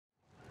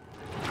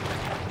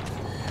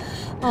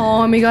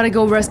Oh, and we gotta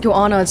go rescue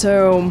Anna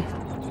too.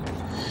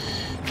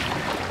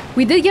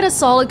 We did get a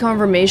solid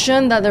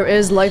confirmation that there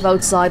is life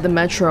outside the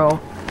metro.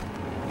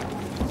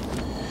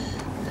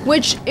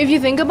 Which, if you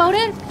think about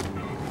it,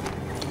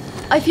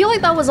 I feel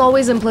like that was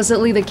always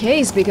implicitly the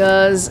case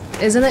because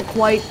isn't it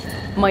quite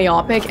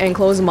myopic and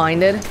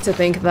close-minded to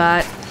think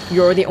that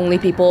you're the only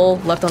people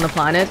left on the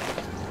planet?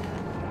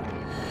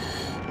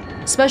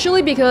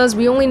 Especially because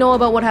we only know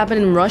about what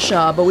happened in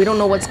Russia, but we don't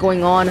know what's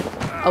going on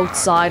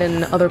outside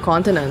in other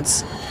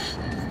continents.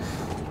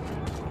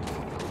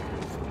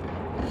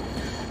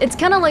 It's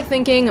kind of like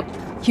thinking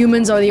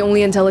humans are the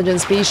only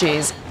intelligent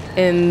species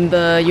in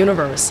the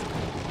universe,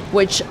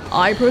 which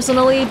I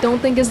personally don't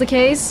think is the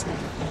case.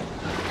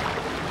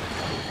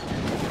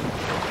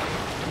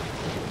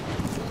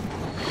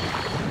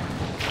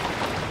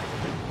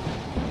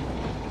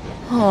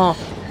 Oh,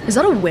 is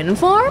that a wind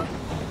farm?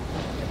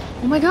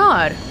 Oh my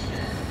god.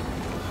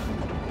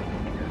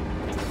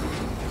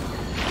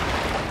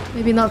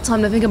 Maybe not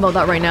time to think about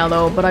that right now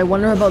though, but I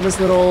wonder about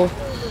this little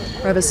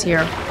crevice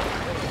here.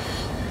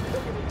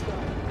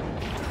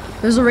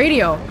 There's a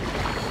radio.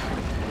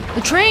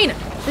 The train!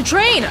 The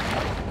train!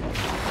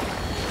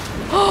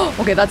 Oh,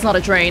 okay, that's not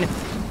a train.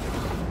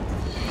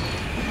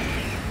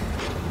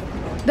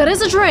 That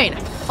is a train!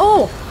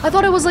 Oh, I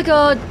thought it was like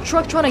a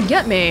truck trying to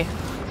get me.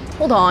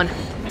 Hold on.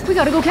 We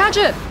gotta go catch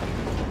it!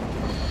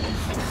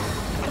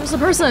 There's the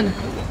person.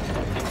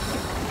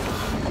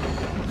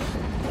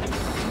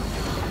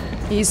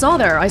 You saw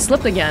there, I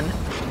slipped again.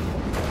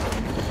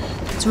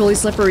 It's really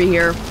slippery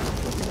here.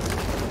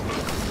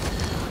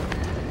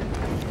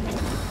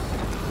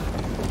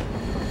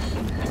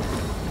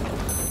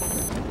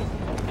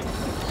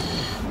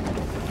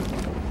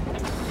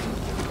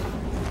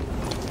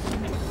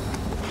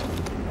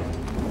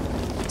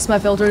 Is my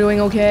filter doing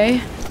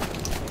okay?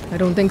 I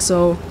don't think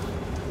so.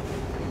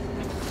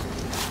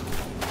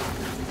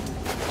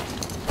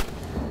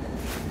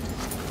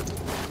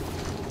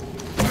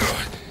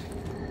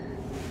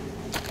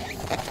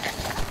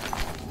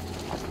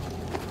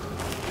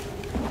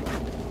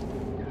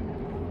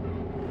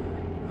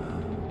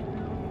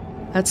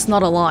 That's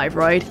not alive,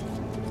 right?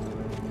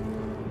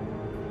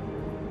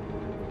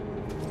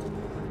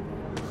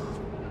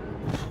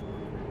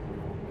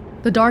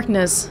 The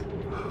darkness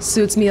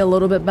suits me a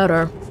little bit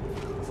better.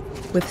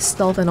 With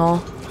stealth and all.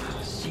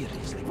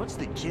 Seriously, what's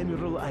the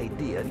general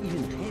idea of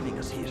even having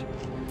us here?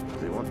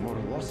 They want more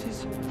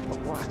losses? Or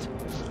what?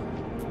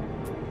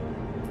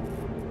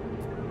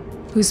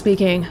 Who's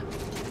speaking?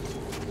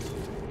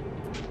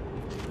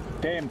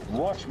 Damned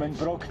watchman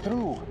broke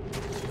through.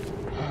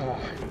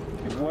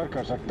 The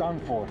workers are done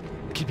for.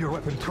 Keep your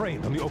weapon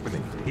trained on the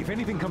opening. If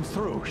anything comes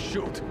through,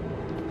 shoot.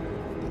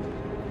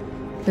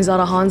 Is that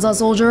a Hansa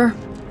soldier?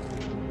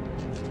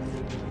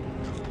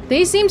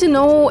 They seem to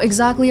know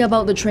exactly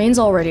about the trains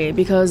already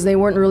because they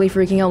weren't really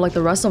freaking out like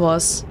the rest of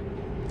us.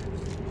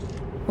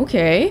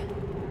 Okay.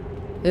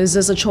 Is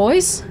this a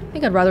choice? I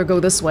think I'd rather go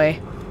this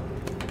way.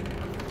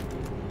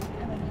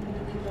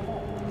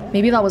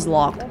 Maybe that was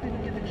locked.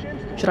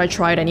 Should I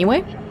try it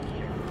anyway?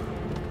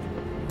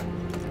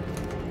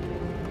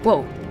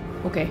 Whoa.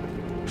 Okay.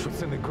 Should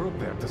send a group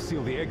there to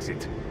seal the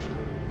exit.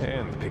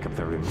 And pick up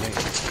the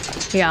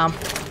remains. Yeah.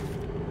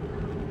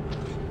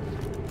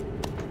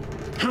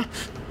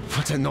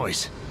 What's that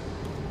noise?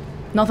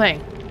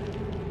 Nothing.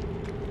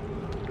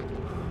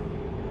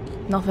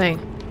 Nothing.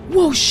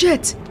 Whoa,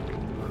 shit!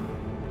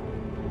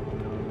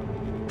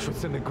 Should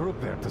send a group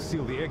there to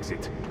seal the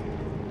exit.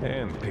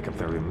 And pick up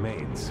the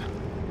remains.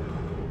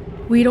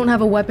 We don't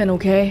have a weapon,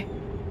 okay?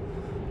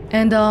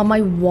 And,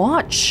 my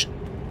watch.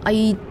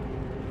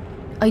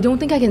 I don't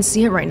think I can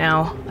see it right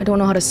now. I don't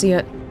know how to see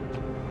it.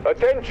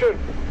 Attention!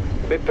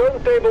 The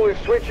turntable is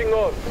switching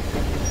on.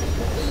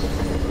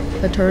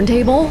 The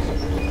turntable?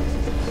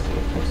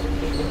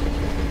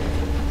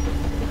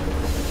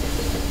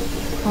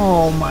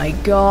 Oh my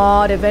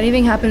god, if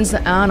anything happens to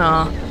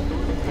Anna.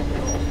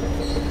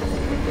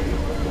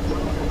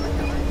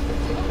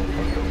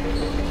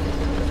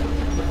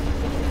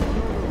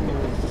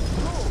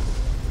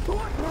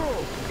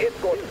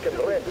 It's going to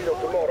get rest till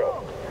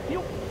tomorrow.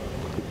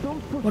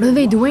 What are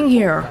they doing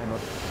here?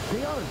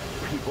 They aren't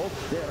people,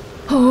 they're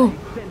Oh,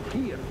 sent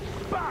here.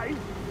 Spies?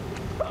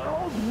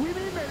 Old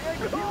women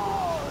and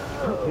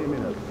Put him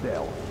in a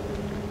cell.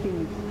 He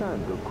needs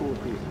time to cool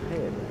his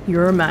head.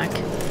 Yermak.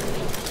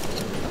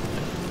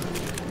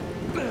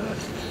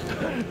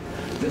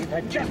 We've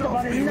had just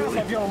about enough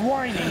of your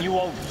whining, you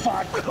old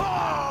fuck!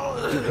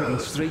 You're heading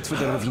straight for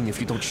the ravine if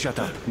you don't shut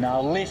up.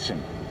 Now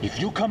listen, if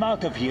you come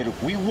out of here,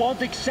 we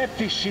won't accept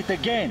this shit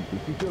again.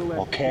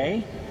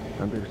 Okay?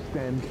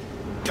 Understand?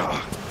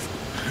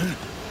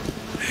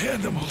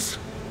 Animals.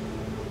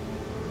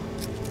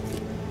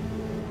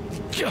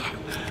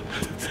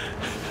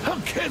 How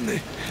can they?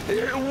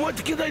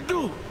 What can I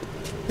do?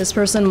 This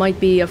person might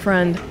be a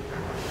friend.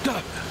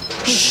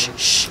 Shh,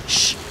 shh,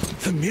 shh.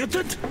 The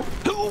mutant?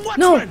 What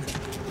No. friend?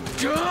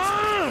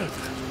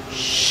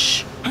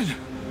 Shh.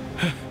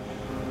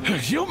 A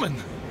human?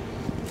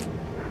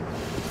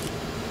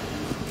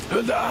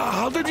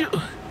 How did you...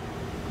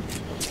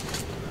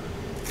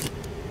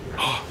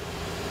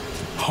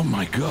 Oh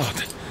my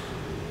god.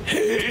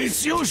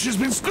 It's you she's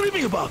been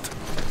screaming about.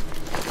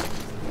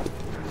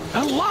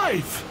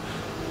 Alive!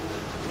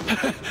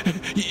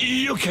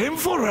 You came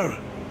for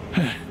her.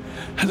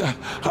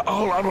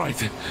 All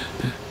right.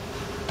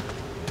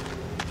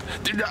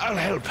 I'll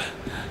help.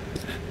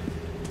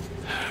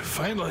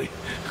 Finally,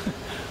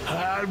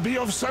 I'll be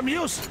of some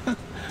use.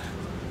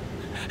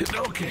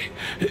 Okay,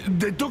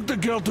 they took the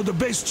girl to the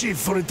base chief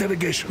for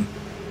interrogation.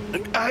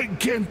 I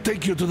can't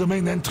take you to the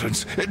main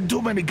entrance.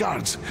 Too many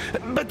guards.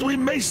 But we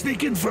may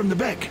sneak in from the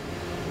back.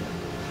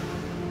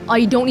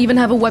 I don't even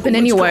have a weapon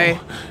Let's anyway.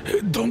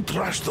 go. Don't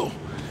rush though.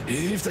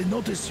 If they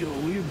notice you,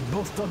 we're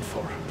both done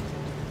for.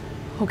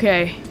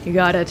 Okay, you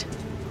got it.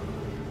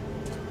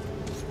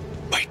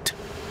 Wait.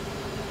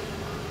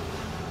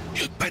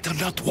 You'd better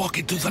not walk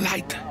into the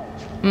light.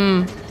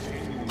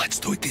 Let's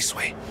do it this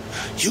way.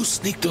 You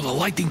sneak to the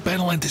lighting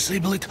panel and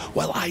disable it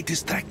while I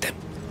distract them.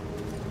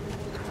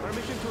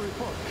 Permission to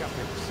report,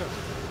 Captain. Sir.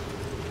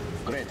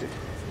 Granted.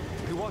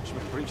 The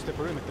watchman breached the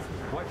perimeter.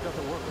 Wiped out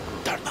the worker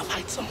group. Turn the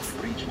lights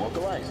off. Breach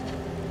localized.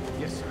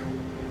 Yes, sir.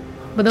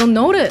 But they'll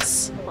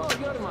notice. Oh,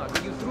 Yermak,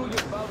 are you through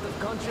your bout of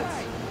conscience?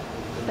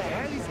 What the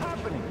hell is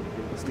happening?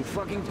 It's the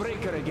fucking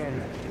breaker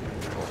again.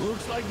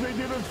 Looks like they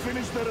didn't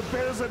finish the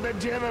repairs at the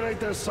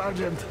generator,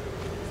 Sergeant.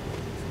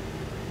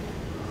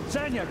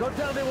 Sanya, go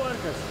tell the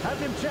workers. Have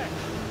them check.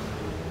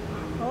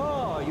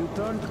 Oh, you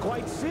turned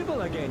quite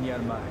civil again,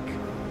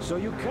 Yermak. So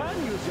you can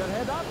use your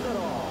head after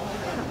all.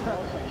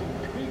 I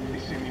can't take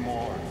this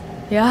anymore.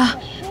 Yeah.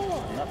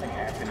 Sure, nothing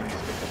happened.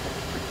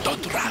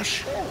 Don't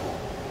rush.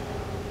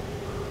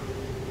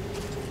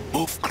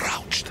 Move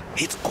crouched.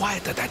 It's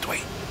quieter that way.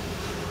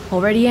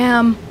 Already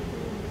am.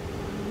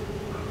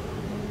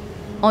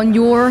 On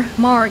your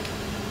mark.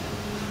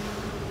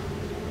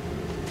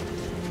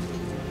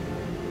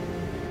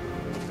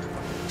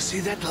 See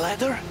that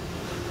ladder?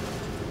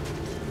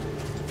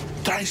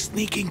 Try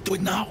sneaking to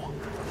it now.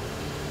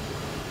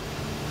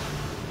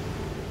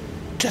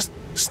 Just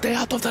stay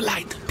out of the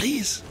light,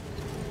 please.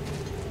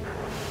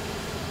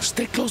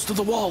 Stay close to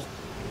the wall.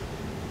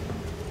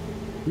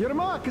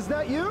 Yermak, is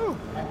that you?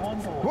 I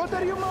wonder What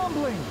are you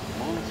mumbling?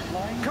 bullets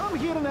flying? Come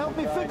here and help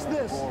me fix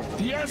this.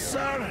 Yes,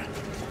 sir.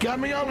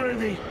 Coming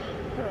already.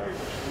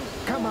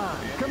 Come on,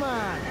 come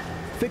on.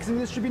 Fixing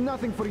this should be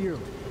nothing for you.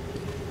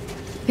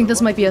 I think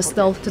this might be a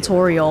stealth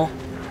tutorial.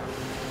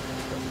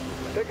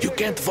 You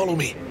can't follow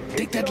me.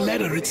 Take that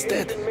ladder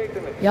instead.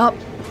 Yup.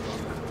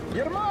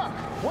 Yermak,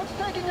 what's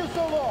taking you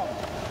so long?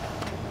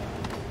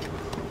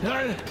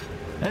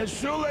 A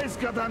shoelace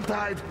got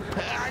untied.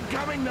 I'm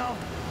coming now.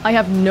 I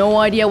have no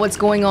idea what's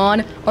going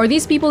on. Are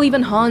these people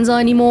even Hansa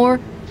anymore?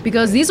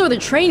 Because these are the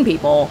train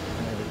people.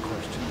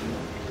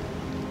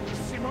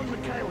 Simon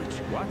Mikhailовich.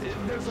 What?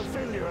 There's a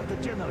failure at the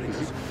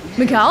generators.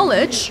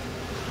 Mikhailych?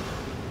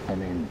 I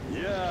mean,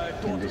 Yeah,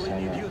 I totally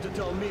need you to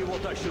tell me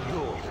what I should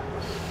do.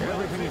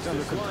 Everything is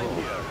under control.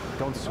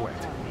 Don't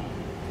sweat.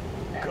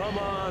 Come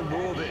on,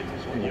 move it,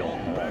 you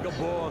old bag of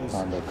bones.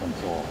 under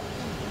control.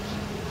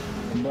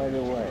 By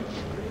the way,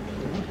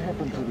 what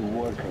happened to the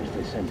workers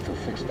they sent to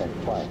fix that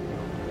pipe?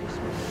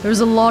 There's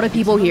a lot of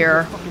people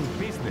here. Fucking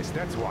business,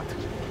 that's what.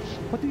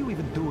 What are you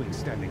even doing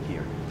standing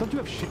here? Don't you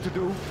have shit to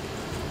do?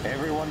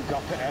 Everyone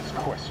got to ask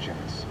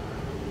questions.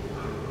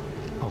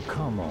 Oh,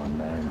 come on,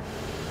 man.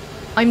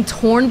 I'm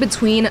torn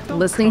between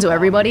listening to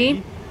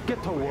everybody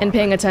Get to work. and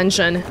paying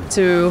attention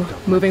to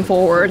moving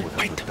forward.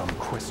 Wait. Dumb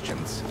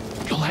questions.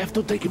 You'll have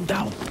to take him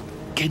down.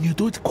 Can you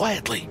do it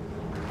quietly?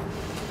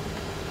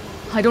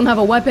 I don't have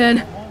a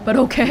weapon, but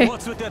okay.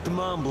 What's with that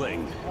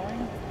mumbling?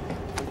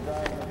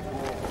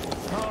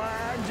 Oh,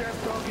 I'm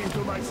just talking to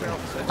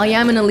myself. I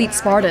am an elite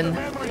Spartan.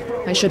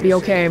 I should be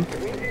okay.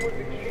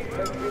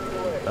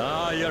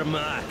 Ah,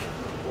 Yermak.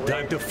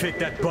 Time to fit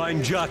that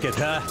pine jacket,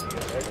 huh?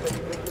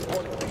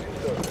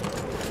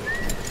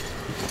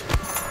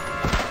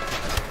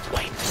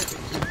 Wait.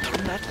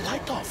 Turn that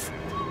light off.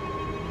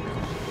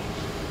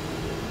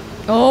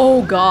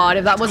 Oh god,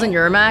 if that wasn't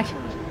Yermak,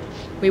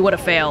 we would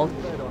have failed.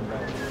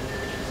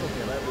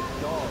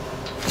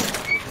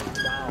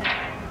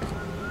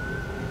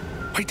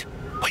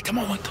 Wait a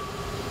moment.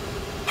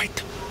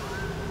 Wait.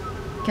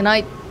 Can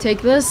I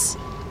take this?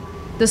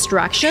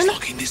 Distraction? He's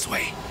looking this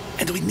way,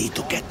 and we need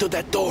to get to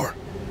that door.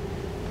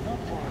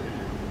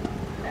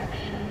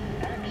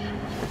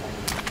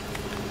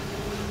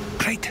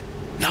 Great.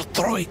 Now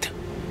throw it.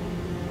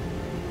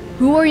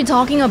 Who are you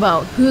talking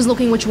about? Who's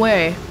looking which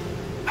way?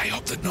 I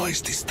hope the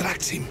noise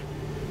distracts him.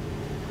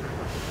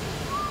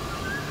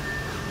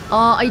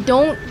 I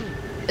don't...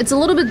 It's a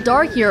little bit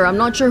dark here. I'm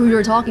not sure who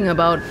you're talking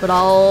about, but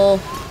I'll...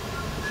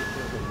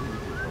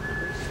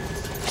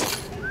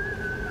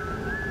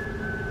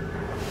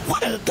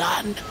 Well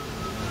done.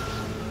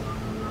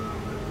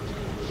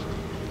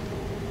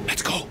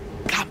 Let's go.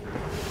 Come.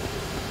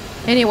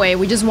 Anyway,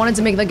 we just wanted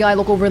to make the guy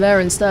look over there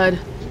instead.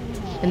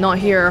 And not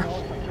here.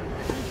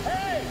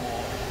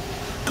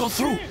 Go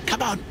through.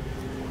 Come on.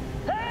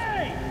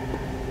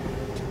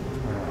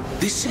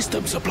 This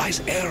system supplies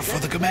air for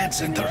the command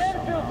center.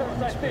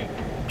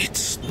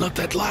 It's not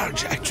that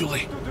large,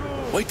 actually.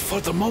 Wait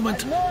for the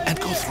moment and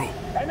go through.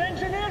 An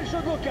engineer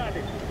should look at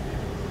it.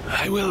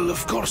 I will,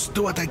 of course,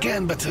 do what I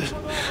can, but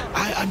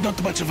I'm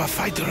not much of a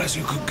fighter, as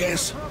you could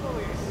guess.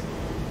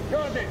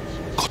 Got it.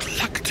 Good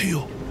luck to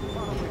you.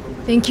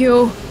 Thank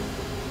you.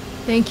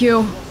 Thank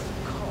you.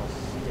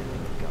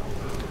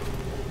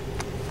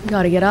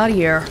 Gotta get out of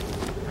here.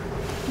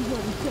 You're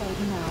dead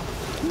now.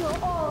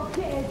 You're all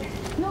dead.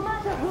 No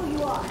matter who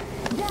you are.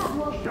 Dad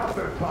will... Shut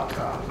the fuck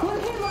up. When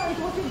he learns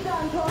what you've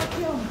done to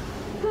Artyom,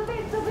 to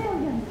these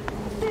civilians,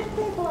 these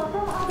people are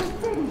from other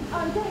cities,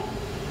 aren't they?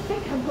 They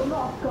come to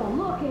Moscow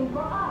looking for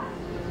us.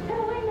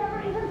 And we never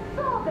even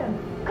saw them,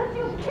 because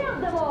you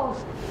killed them all.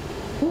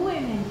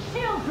 Women,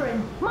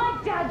 children, my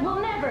dad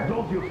will never...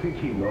 Don't you think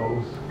he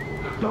knows?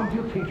 Don't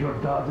you think your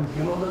dad is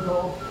in on it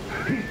all?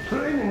 He's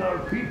training our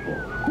people.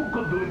 Who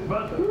could do it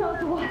better?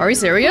 Not what? Are you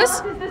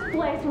serious? What is this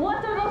place?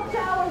 What are those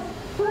towers?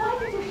 Why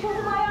did you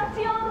shoot my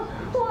Artyom?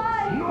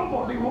 Why?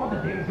 Nobody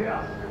wanted him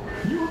dead.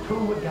 You two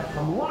would get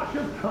some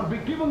lashes and be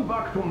given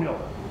back to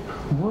milk.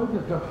 Why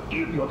did that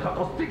idiot have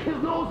to stick his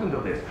nose into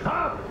this,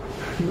 huh?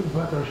 You'd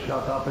better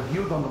shut up if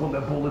you don't want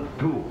a bullet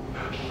too.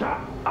 Shut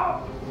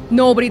up!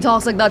 Nobody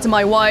talks like that to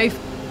my wife.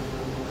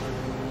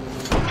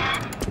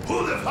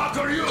 Who the fuck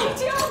are you?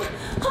 Artyom!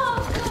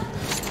 Oh,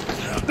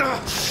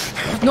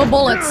 No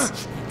bullets.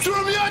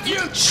 Throw me at you!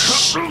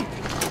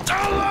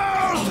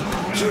 Alone!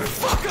 You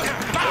fucker!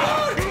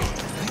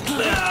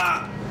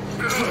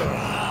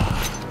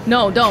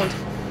 No, don't.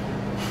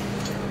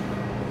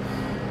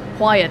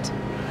 Quiet.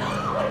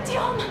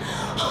 Artyom!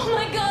 Oh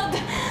my god!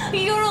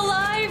 You're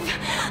alive!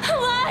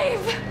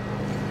 Alive!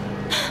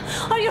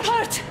 Are you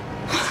hurt?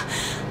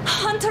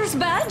 Hunter's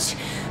badge?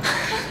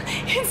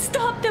 It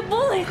stopped the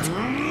bullet!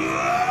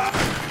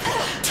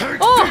 Take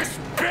this,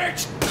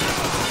 bitch!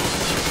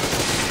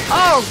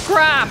 Oh,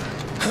 crap.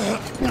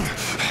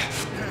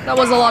 That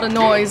was a lot of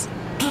noise.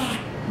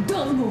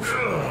 Don't move!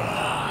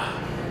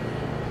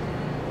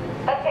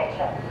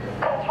 Attention.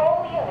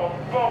 Control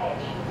unit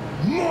damaged.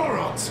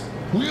 Morons!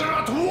 We are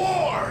at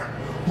war!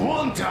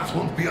 One death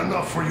won't be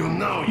enough for you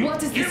now, you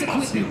What is this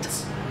imbeciles.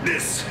 equipment?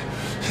 This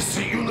is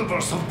a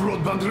universal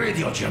broadband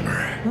radio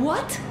jammer.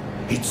 What?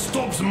 It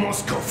stops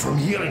Moscow from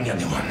hearing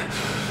anyone,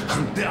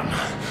 and them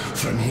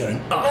from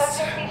hearing us.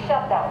 Emergency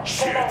shutdown.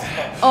 Shit.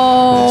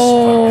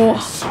 Oh.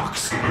 This fucking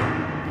sucks.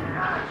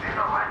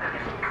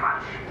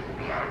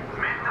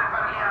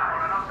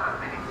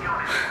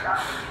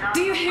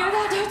 Do you hear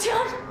that,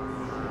 Artyom?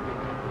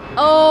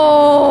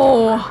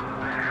 Oh.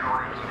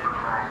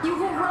 You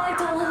were right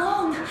all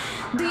along.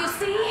 Do you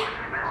see?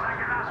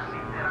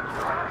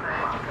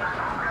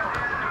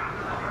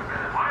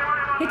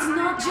 It's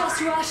not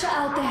just Russia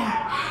out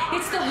there.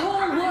 It's the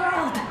whole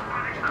world.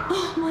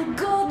 Oh my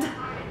god.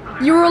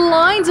 You were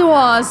lying to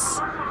us.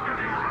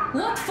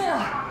 What for?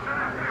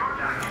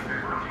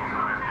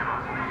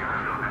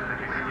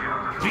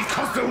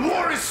 Because the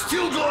war is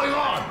still going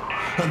on,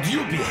 and you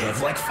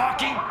behave like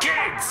fucking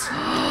kids.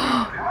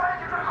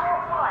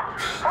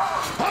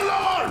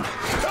 Alarm!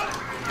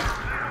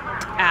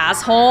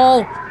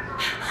 Asshole.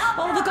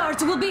 All the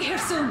guards will be here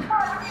soon.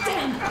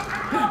 Damn.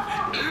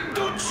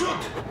 Don't shoot.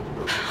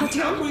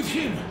 I'm with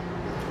him.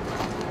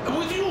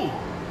 With you.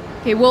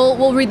 Okay,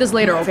 we'll read this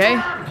later, okay?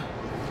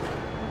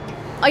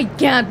 I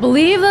can't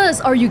believe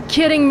this! Are you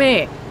kidding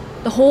me?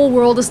 The whole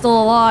world is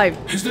still alive.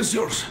 Is this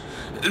yours?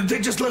 They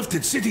just left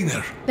it sitting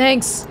there.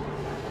 Thanks.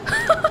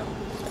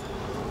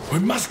 We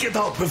must get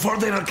out before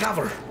they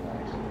recover.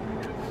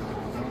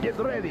 Get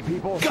ready,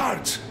 people.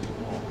 Guards!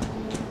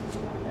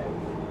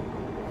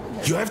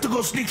 You have to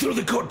go sneak through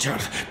the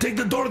courtyard. Take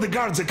the door the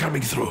guards are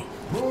coming through.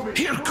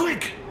 Here,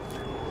 quick!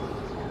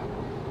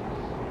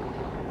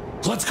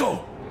 Let's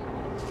go!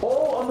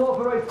 All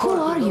unauthorized Who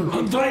are you?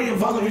 Andrei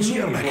Ivanovich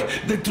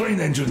Yermak, the train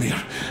engineer.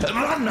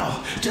 Run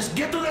now! Just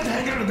get to that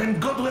hangar and then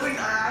God willing,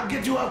 I'll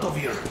get you out of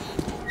here.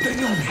 They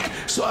know me,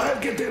 so I'll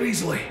get there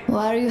easily.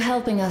 Why are you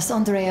helping us,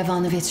 Andrei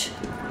Ivanovich?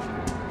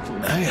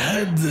 I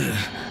had...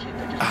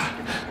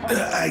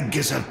 I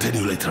guess I'll tell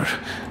you later.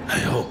 I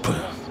hope.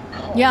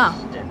 Yeah,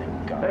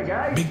 Hey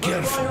guys, Be what's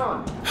going careful.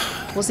 on?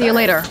 we'll see you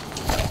later.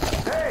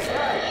 Hey,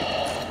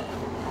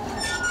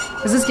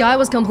 Because this guy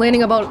was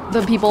complaining about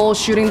the people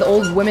shooting the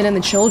old women and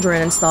the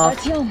children and stuff.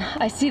 Artyom,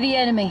 I see the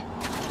enemy.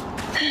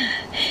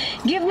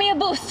 Give me a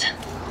boost.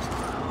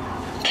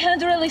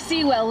 Can't really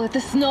see well with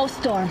the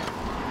snowstorm.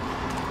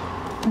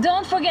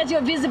 Don't forget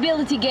your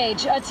visibility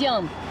gauge,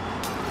 Artyom.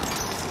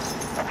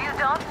 If you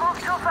don't move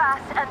too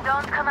fast and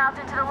don't come out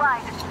into the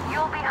light,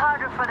 you'll be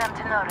harder for them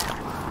to notice.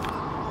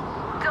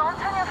 Don't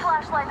turn your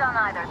flashlight on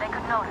either, they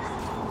could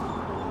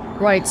notice.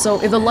 Right, so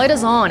if the light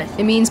is on,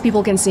 it means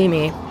people can see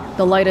me.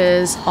 The light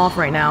is off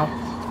right now.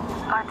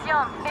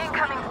 Artyom,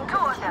 incoming, 2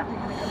 of them.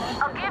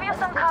 I'll give you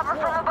some cover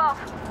from above.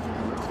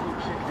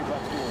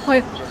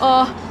 Hi,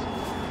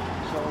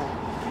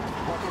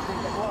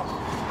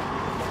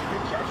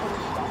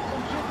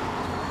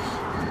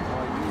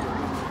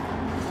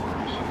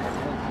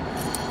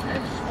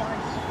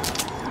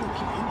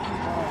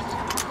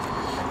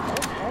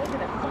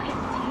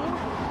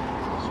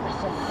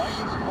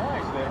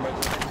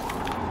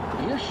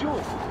 You're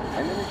sure?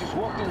 And then they just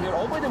walked in here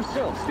all by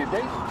themselves, did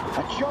they?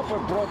 A chopper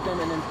brought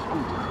them and then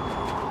scooted.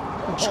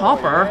 A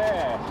chopper? Oh,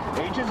 yeah.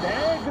 Agent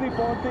Egg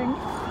reporting.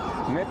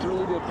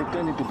 Naturally, they're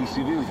pretending to be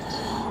civilians.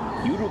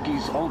 You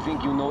rookies all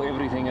think you know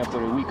everything after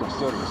a week of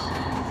service.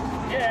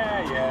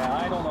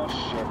 Yeah, I don't know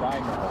shit, I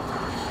know.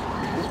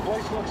 This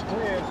place looks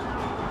clear.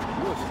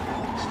 Good.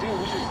 Still,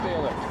 we should stay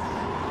alert.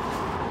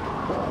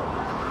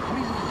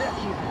 Freezing to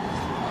death here.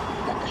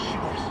 Got the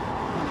shivers.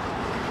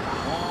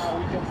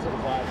 We can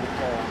survive the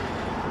cold.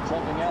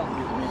 Something else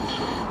gives me the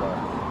shivers,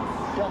 though.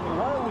 Tell me,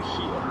 why are we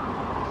here?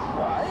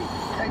 Why?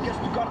 I guess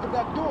to guard the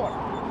back door.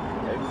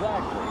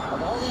 Exactly.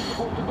 And how are we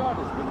supposed to guard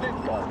us with this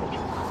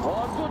garbage? Well,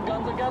 our good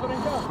guns are gathering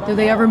dust.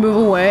 Did they ever move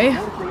away?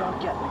 What if they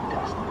aren't gathering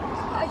dust?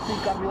 I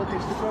think our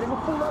military's declaring a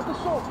full-out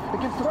assault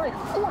against Reich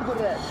or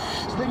the rest.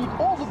 So they need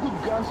all the good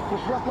guns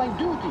for frontline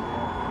duty.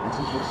 And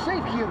since we're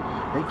safe here,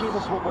 they gave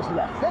us what was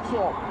left. That's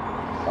all.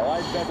 Oh,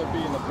 I'd better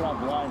be in the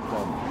front line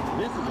then.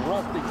 This is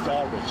rusty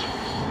garbage.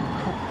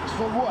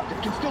 So what? It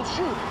can still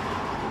shoot.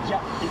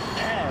 Yeah, it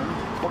can,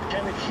 but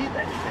can it hit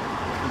anything?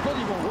 It's not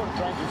even worth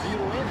trying to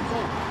zero in. It's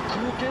all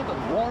crooked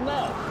and worn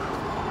out.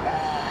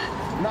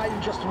 Now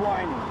you're just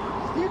whining.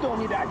 You don't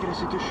need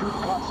accuracy to shoot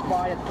caught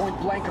spy at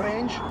point-blank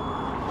range.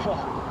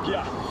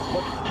 Yeah,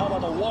 but how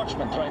about a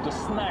watchman trying to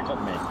snack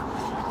on me?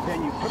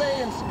 Then you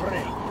pray and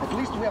spray. At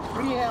least we have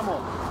free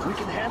ammo. We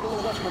can handle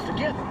a watchman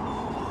together.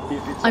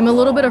 I'm a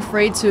little bit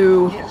afraid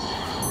to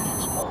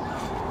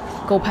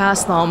go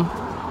past them.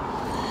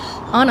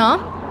 Anna,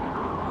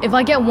 if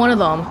I get one of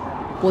them,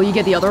 will you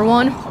get the other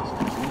one?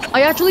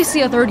 I actually see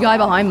a third guy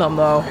behind them,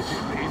 though.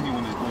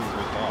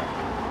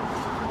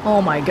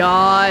 Oh my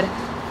god.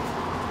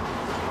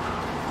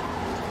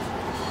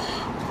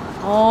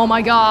 Oh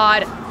my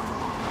god.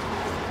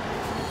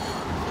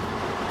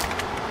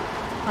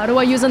 How do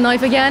I use a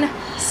knife again?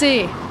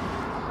 C.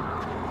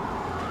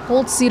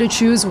 Hold C to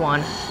choose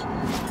one.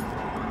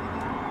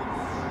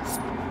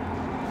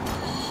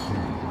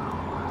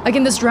 I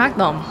can distract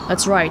them.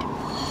 That's right.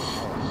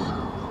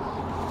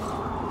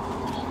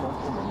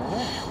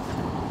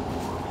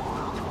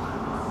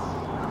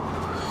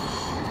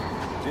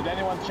 Did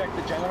anyone check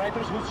the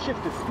generators? Whose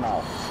shift is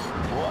now?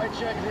 Why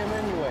check them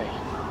anyway?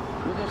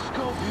 With a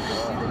scope, you can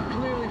see them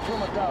clearly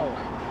from a tower.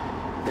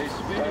 They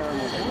spin if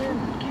there's wind.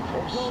 Keep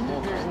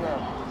don't there's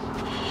now.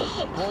 What's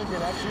the point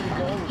in actually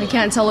going? I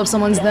can't tell if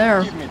someone's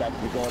there. Give me that,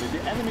 Grigori.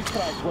 The enemy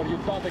strikes where you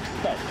don't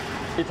expect.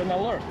 It's an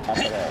alert,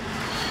 after all.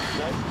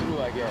 That's true,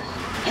 I guess.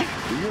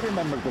 Do you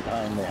remember the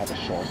time they had a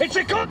short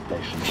station?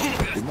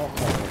 The more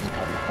players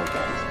coming for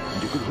days,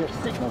 and you could hear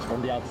signals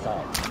from the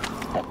outside.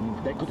 That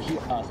means they could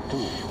hear us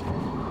too.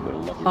 We're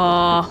lucky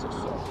to fix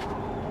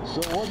it,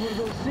 so what were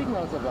those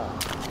signals about?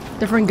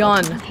 Different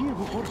gun. Here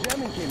before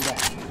jamming came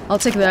back. I'll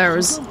take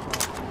theirs.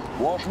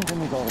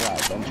 Washington is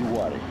alright, don't you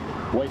worry.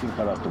 Waiting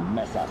for us to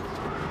mess up.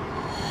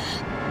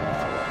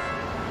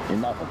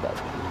 Enough of that.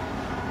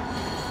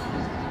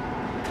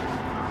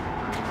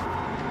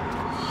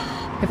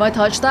 If I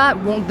touch that,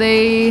 won't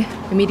they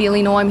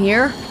immediately know I'm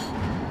here?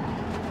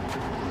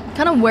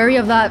 Kind of wary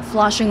of that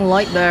flashing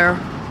light there.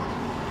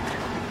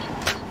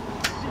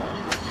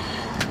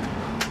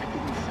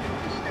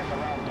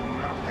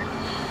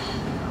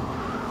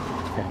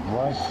 There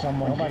was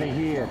someone. Nobody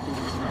here.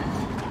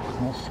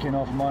 No skin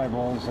off my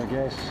balls, I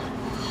guess.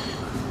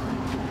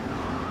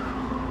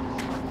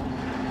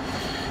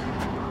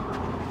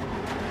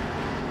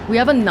 We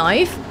have a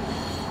knife,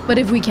 but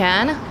if we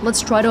can, let's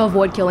try to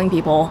avoid killing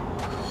people.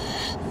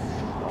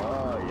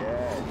 Oh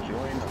yeah,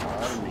 join the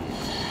army.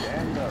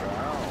 Stand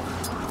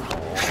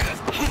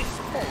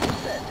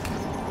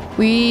around.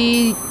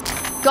 We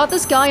got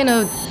this guy in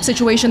a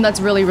situation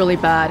that's really, really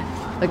bad.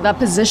 Like that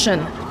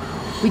position.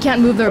 We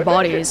can't move their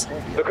bodies.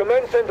 The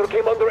command center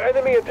came under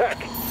enemy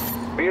attack.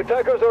 The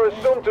attackers are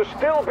assumed to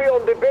still be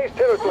on the base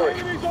territory.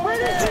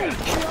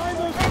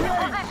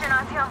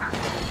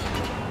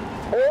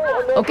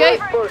 All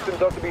unauthorized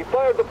persons are to be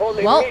fired upon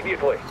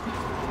immediately.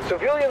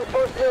 Civilian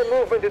personnel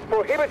movement is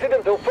prohibited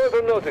until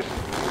further notice.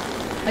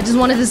 I just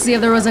wanted to see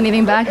if there was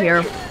anything back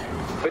here.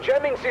 The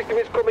jamming system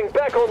is coming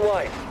back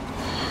online.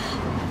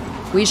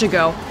 We should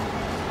go.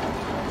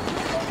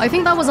 I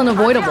think that was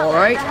unavoidable,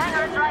 right? The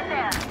hangar's right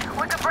there.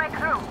 We could break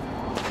through.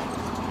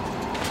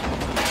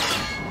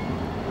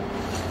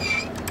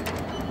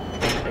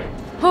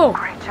 Oh.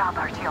 Great job,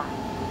 Artyom.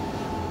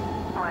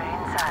 We're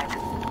inside.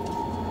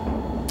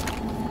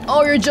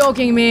 Oh, you're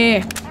joking me.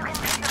 You can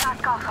take your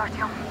mask off,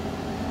 Artyom.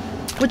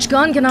 Which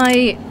gun can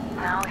I...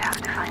 Now we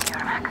have to find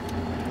Yermak.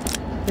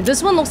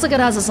 This one looks like it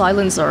has a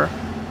silencer.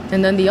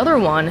 And then the other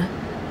one...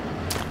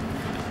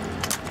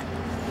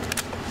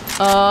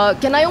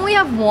 can I only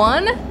have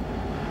one?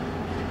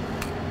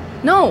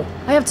 No,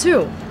 I have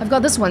two. I've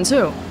got this one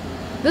too.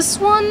 This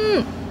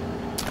one...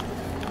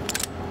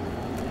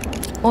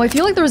 Oh, I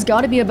feel like there's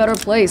gotta be a better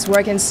place where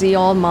I can see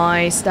all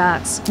my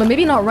stats. But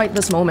maybe not right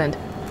this moment.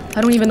 I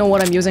don't even know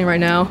what I'm using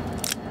right now.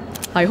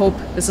 I hope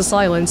this is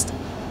silenced.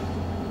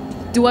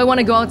 Do I want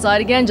to go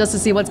outside again just to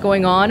see what's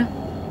going on?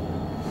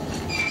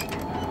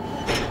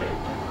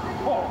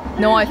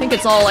 No, I think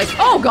it's all like...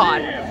 Oh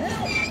god!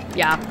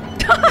 Yeah.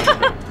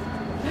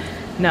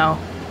 No.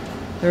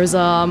 There's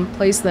a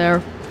place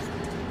there.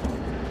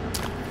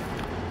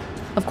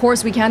 Of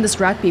course, we can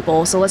distract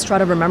people, so let's try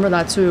to remember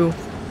that too.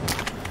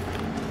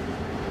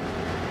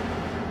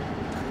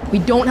 We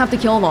don't have to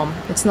kill them.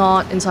 It's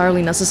not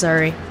entirely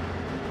necessary.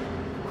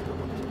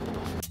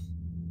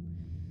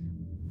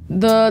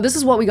 This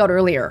is what we got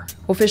earlier.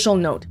 Official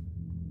note.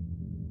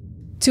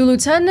 To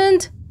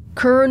Lieutenant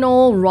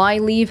Colonel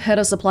Ryleaf, Head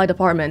of Supply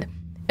Department.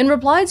 In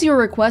reply to your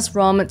request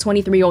from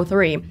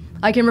 2303,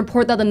 I can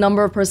report that the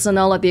number of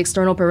personnel at the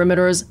external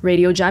perimeter's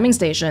radio jamming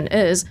station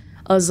is,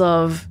 as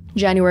of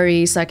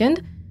January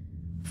 2nd,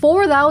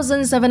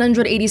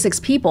 4,786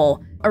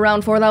 people,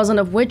 around 4,000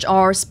 of which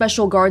are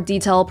Special Guard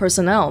detail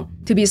personnel,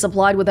 to be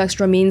supplied with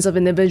extra means of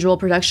individual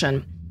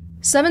protection.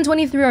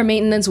 723 are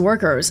maintenance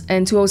workers,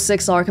 and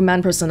 206 are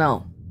command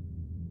personnel.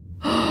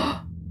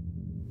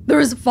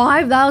 There's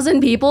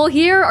 5,000 people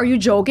here? Are you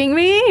joking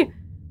me?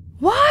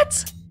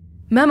 What?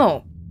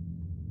 Memo.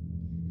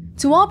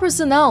 To all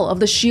personnel of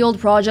the SHIELD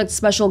Project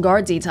Special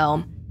Guard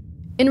Detail.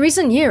 In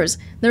recent years,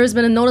 there has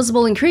been a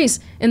noticeable increase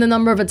in the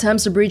number of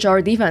attempts to breach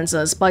our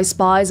defenses by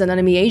spies and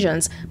enemy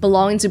agents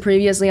belonging to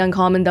previously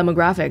uncommon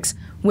demographics: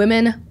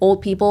 women,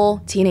 old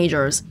people,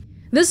 teenagers.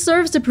 This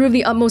serves to prove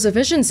the utmost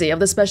efficiency of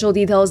the Special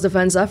Detail's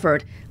defense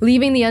effort,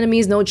 leaving the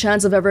enemies no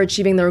chance of ever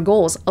achieving their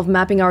goals of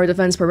mapping our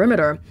defense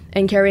perimeter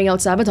and carrying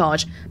out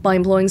sabotage by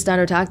employing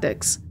standard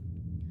tactics.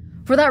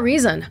 For that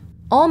reason,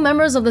 all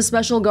members of the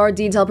Special Guard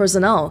Detail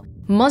personnel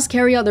must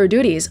carry out their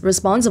duties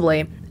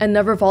responsibly and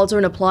never falter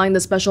in applying the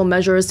special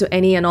measures to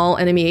any and all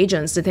enemy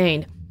agents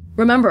detained.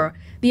 Remember,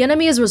 the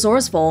enemy is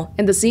resourceful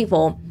and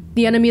deceitful.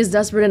 The enemy is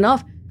desperate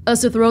enough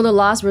as to throw the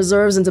last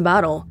reserves into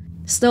battle.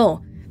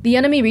 Still, the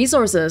enemy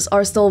resources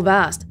are still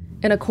vast,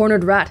 and a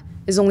cornered rat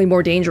is only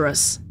more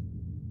dangerous.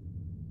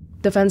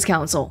 Defense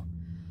Council.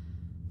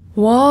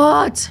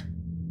 What?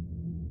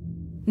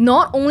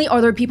 Not only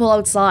are there people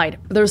outside,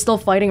 but they're still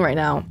fighting right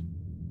now.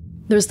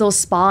 There's still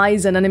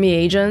spies and enemy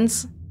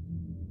agents.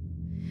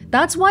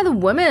 That's why the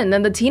women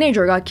and the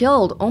teenager got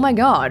killed. Oh my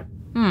god.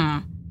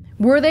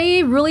 Were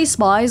they really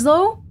spies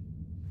though?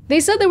 They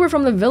said they were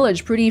from the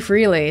village pretty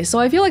freely, so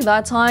I feel like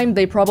that time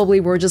they probably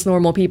were just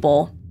normal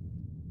people.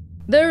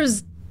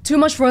 There's too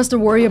much for us to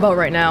worry about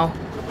right now.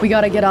 We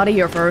gotta get out of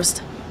here first.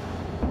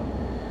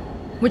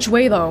 Which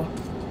way though?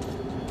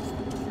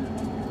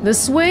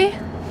 This way?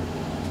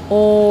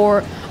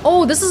 Or...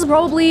 oh, this is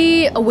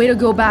probably a way to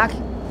go back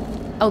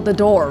out the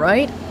door,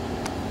 right?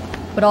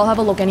 But I'll have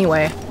a look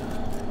anyway.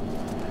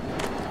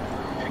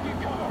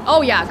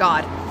 Oh yeah,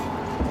 god.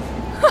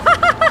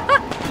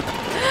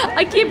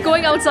 I keep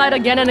going outside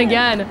again and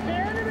again.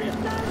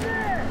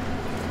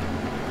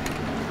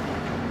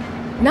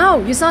 No,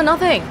 you saw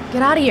nothing.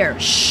 Get out of here.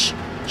 Shh.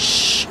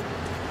 Shh.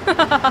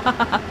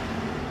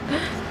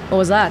 What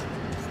was that?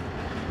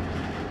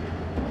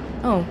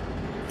 Oh.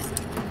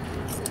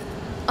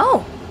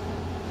 Oh.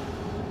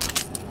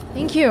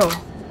 Thank you.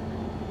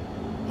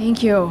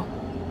 Thank you.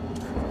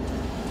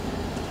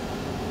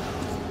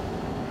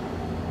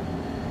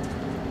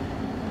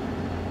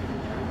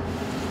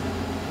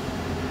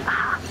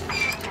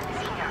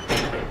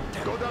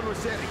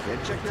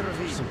 And check the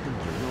ravine. Something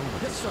you know,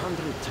 but it's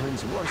 100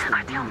 times worse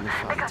than being in a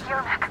fight. I got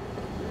Yermak.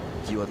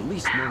 You at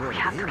least know where We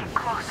have to get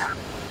closer.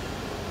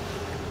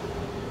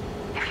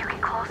 If you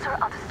get closer,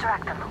 I'll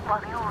distract them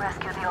while you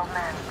rescue the old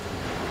man.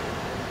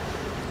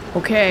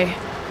 Okay.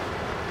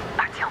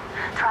 Artyom,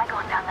 try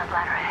going down that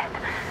ladder ahead.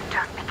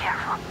 Just be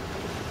careful.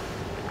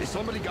 Is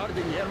somebody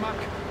guarding Yermak?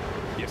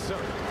 Yes, sir.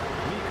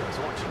 Mika's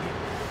watching him.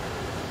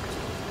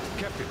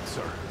 Captain,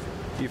 sir,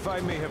 if I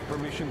may have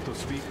permission to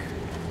speak.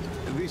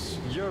 This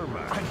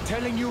Yermak. I'm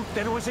telling you,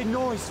 there was a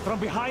noise from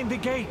behind the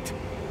gate.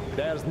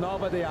 There's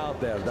nobody out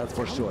there, that's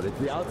for sure. It's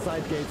the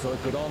outside gate, so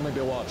it could only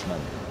be watchmen.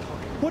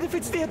 What if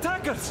it's the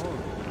attackers?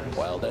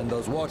 Well, then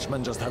those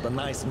watchmen just had a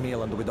nice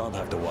meal and we don't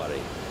have to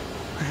worry.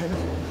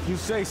 You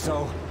say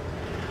so.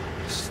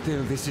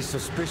 Still, this is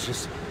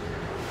suspicious.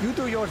 You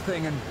do your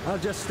thing and I'll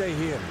just stay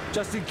here,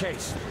 just in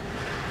case.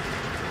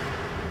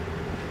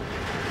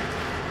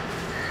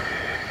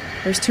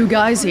 There's two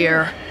guys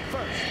here.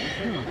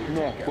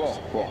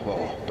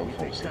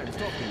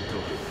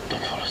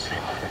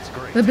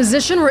 The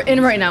position we're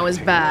in right now is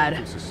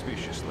bad.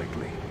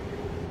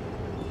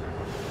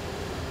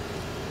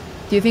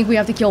 Do you think we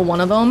have to kill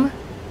one of them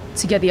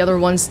to get the other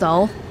one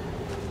stealth?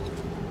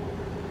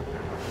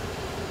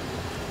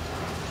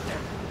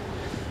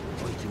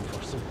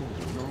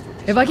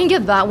 If I can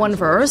get that one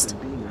first,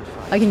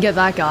 I can get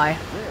that guy.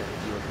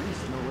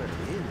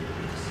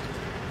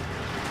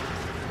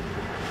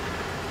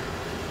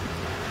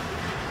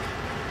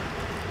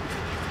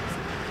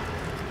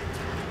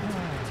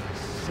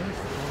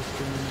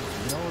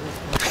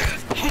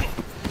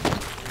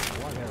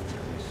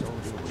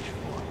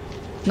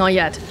 Not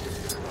yet.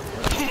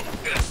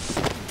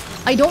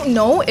 I don't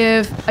know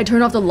if I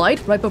turned off the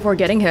light right before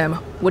getting him.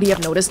 Would he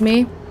have noticed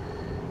me?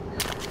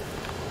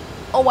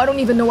 Oh, I don't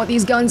even know what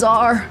these guns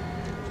are.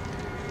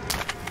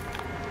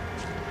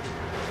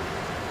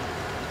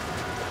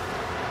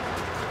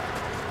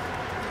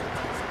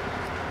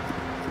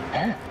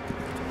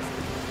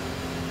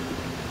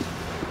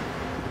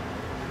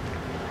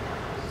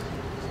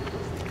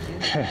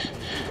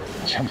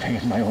 jumping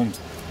in my own.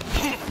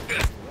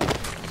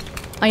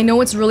 I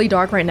know it's really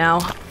dark right now.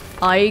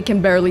 I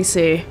can barely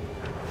see.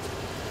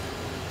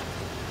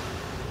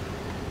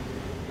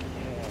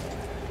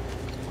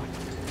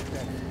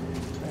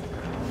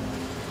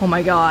 Oh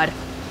my god.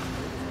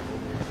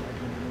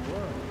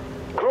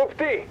 Group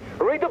D,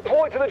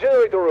 redeploy to the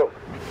generator room.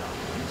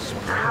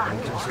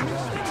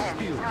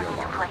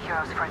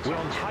 We're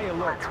on high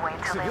alert.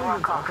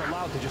 Civilians aren't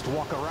allowed to just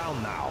walk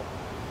around now.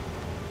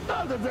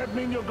 Does that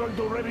mean you're going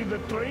to ready the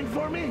train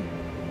for me?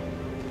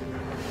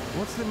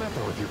 What's the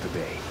matter with you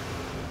today?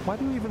 Why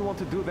do you even want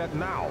to do that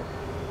now?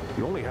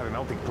 You only had an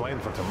outing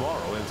planned for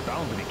tomorrow, and it's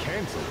bound to be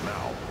cancelled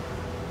now.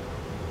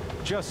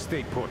 Just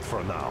stay put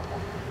for now.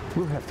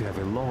 We'll have to have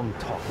a long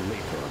talk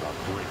later about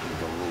breaking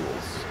the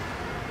rules.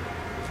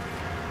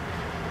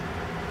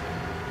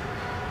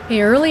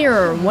 Hey,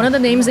 earlier, one of the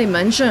names they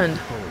mentioned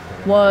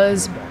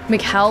was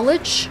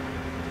Mikhailich,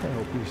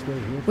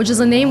 which is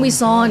a name we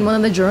saw in one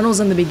of the journals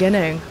in the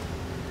beginning.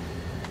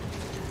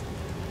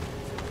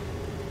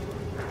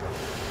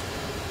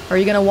 Are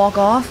you gonna walk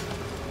off?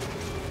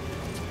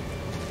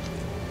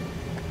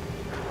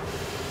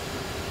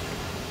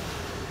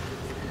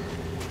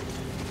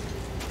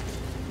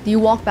 Do you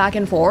walk back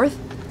and forth?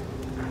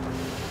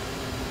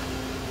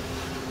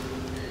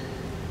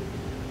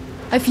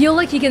 I feel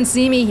like he can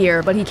see me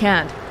here, but he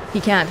can't.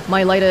 He can't.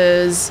 My light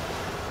is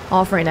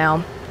off right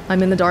now.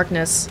 I'm in the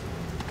darkness.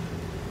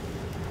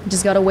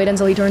 Just gotta wait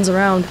until he turns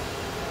around.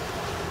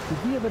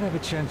 Did we ever have a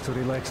chance to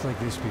relax like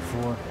this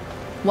before?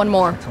 One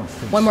more.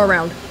 One more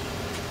round.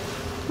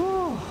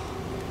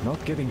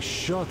 Not getting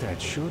shot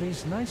at sure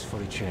is nice for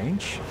a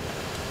change.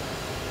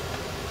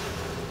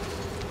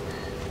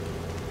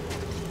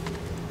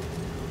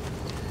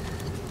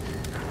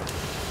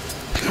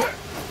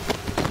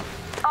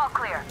 All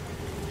clear.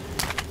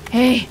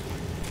 Hey.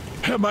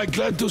 Am I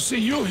glad to see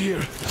you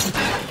here?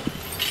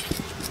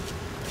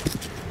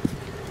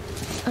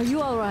 Are you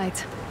all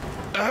right?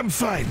 I'm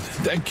fine,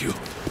 thank you.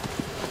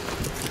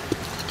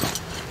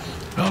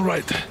 All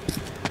right.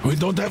 We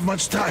don't have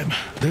much time.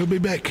 They'll be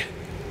back.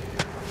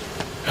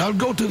 I'll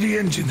go to the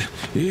engine.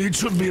 It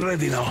should be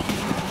ready now.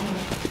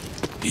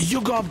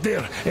 You go up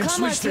there and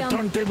switch the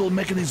turntable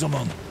mechanism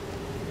on.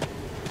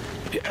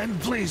 And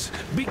please,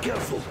 be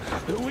careful.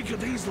 We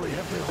could easily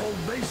have the whole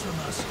base on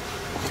us.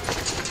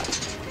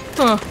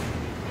 Huh.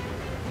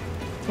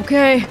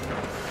 Okay.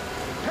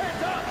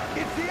 Heads up!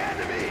 It's the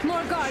enemy!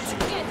 More guards!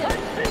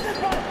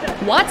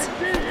 What?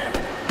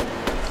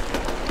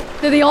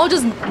 Did they all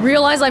just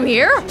realize I'm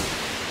here?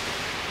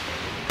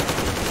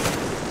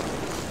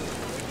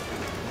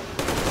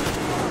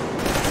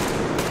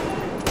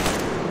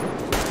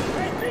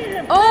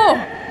 Oh!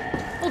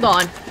 Hold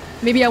on.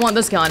 Maybe I want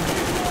this gun.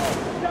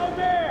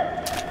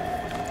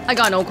 I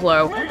got no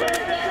clue.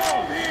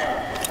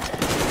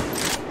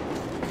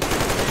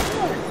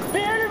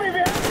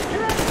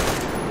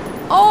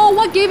 Oh,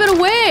 what gave it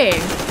away?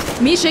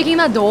 Me shaking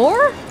that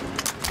door?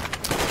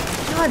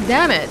 God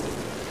damn it.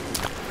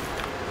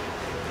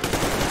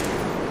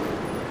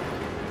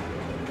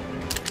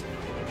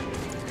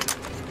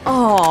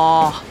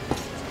 Oh,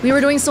 we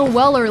were doing so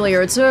well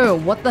earlier too.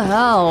 What the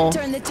hell?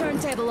 Turn the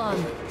turntable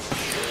on.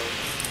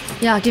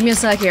 Yeah, give me a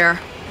sec here.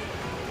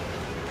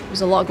 There's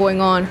a lot going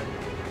on.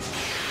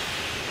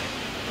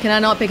 Can I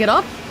not pick it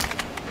up?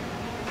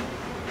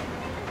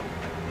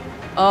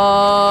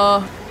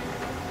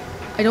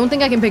 I don't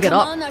think I can pick it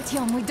up. Come on,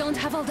 Artyom, we don't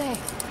have all day.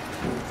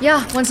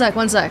 Yeah, one sec,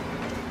 one sec.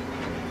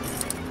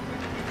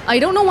 I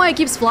don't know why it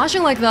keeps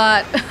flashing like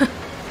that.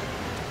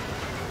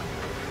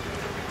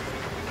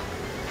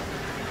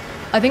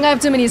 I think I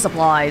have too many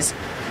supplies.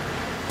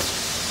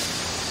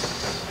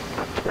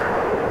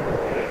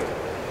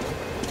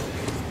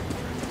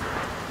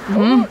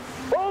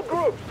 All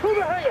groups, to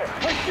the hangar!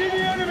 I see the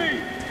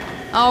enemy!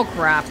 Oh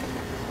crap.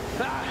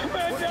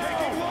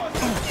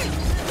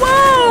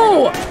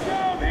 Whoa!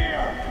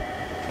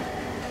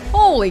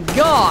 Holy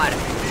god!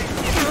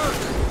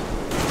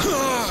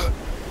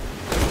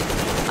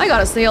 I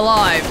gotta stay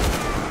alive.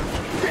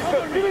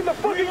 Victor, get in the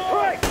fucking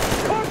track!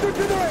 Contact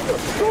generator!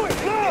 Do it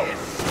now!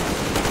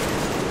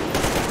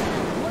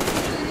 What are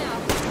we doing now?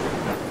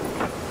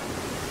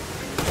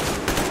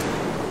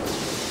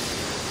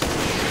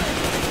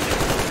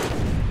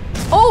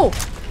 Oh!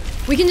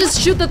 We can just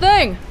shoot the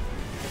thing!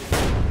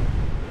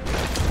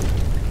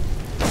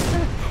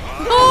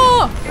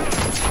 Oh!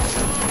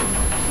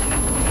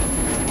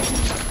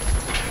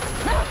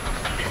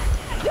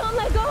 Don't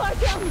let go,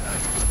 Artyom!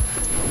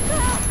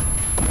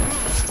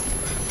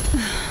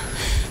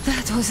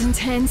 That was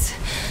intense.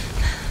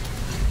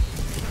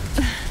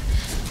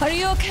 Are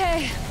you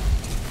okay?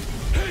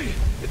 Hey,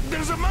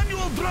 there's a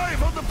manual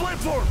drive on the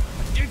platform.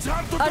 It's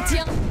hard to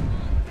Artyom! turn.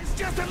 It's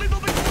just a little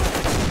bit.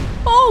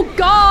 Oh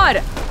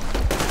god!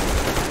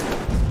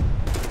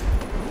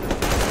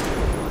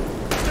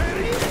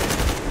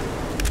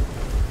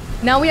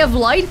 Now we have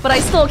light, but I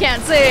still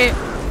can't see.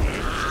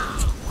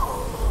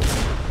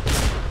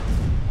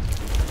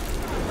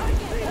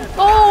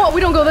 Oh,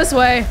 we don't go this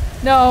way.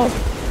 No.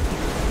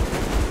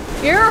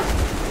 Here?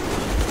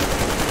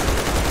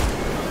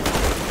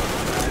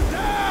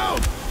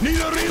 Need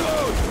a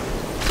reload!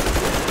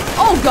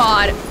 Oh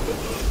god!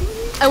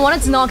 I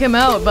wanted to knock him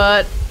out,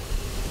 but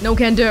no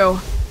can do.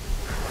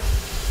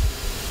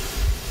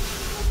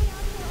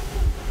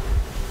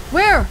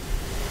 Where?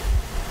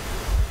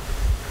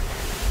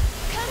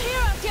 Come here,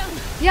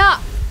 Artyom. Yeah.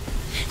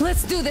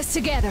 Let's do this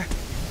together.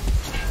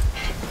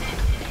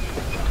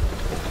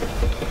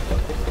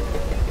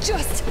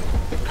 Just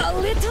a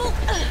little.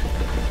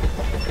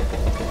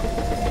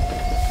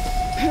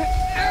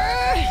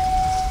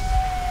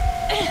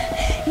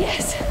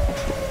 Yes.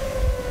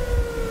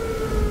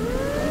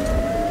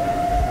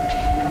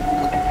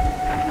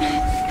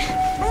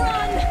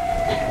 Run!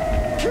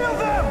 Kill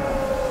them!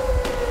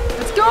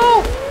 Let's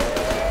go!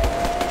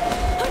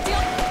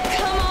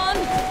 Come on!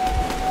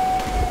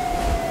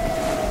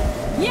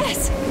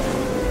 Yes!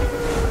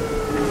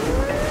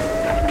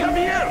 Come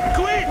here,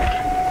 quick!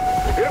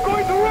 You're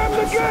going to ram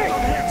the gate!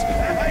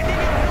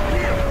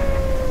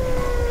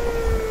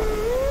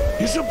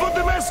 You should put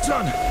the masks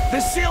on. The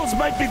seals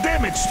might be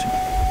damaged.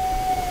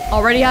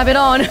 Already have it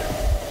on. We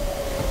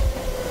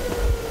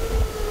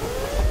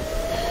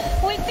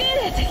did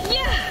it!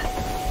 Yeah!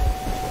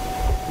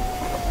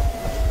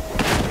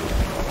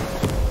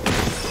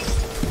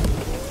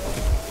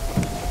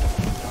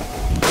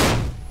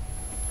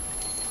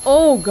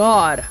 Oh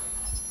god.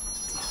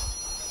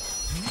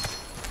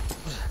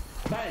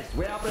 Base,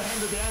 we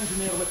apprehended the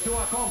engineer with 2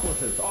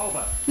 accomplices.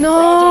 Over.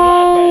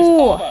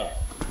 No! Over.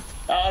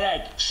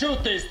 Alright,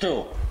 shoot these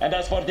 2. And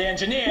as for the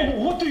engineer...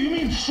 What do you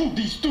mean, shoot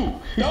these 2?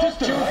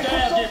 Don't you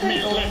dare give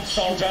me lip,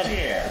 soldier!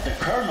 The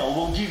Colonel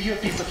will give you a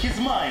piece of his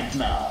mind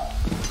now.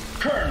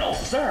 Colonel,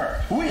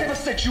 sir, we have a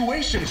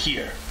situation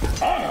here.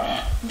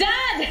 Anna!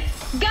 Dad!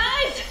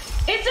 Guys!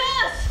 It's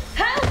us!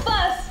 Help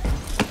us!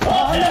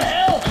 What the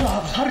hell?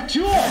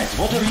 Artyom!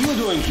 What are you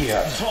doing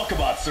here? Talk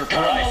about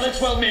surprise. Colonel,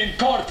 it will mean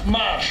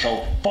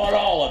court-martial for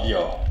all of you.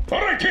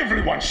 Alright,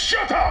 everyone,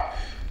 shut up!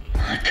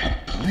 I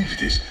can't believe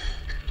this.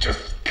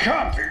 Just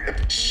can't.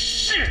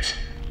 Shit!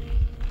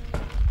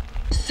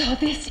 So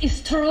this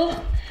is true?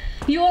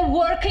 You're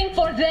working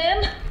for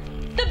them?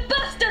 The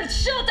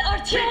bastards shot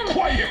Artyom! Be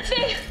quiet!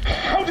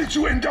 How did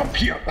you end up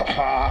here?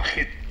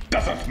 It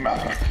doesn't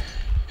matter.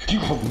 You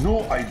have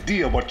no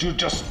idea what you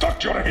just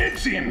stuck your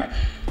heads in.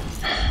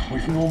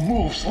 We've no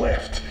moves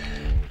left.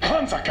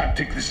 Hansa can't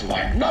take this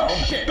line. No now.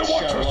 shit, The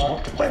Watchers Sherlock.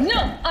 won't let No,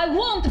 them. I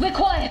won't be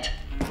quiet!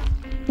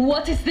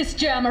 What is this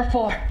jammer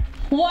for?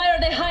 Why are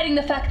they hiding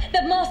the fact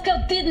that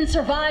Moscow didn't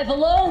survive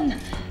alone?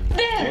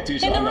 There, What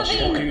is in the Anna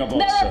talking ravine, about,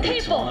 there are sir?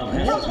 people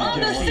from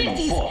other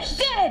cities,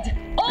 dead!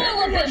 All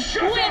of Everyone them,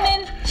 shut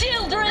women, up.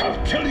 children!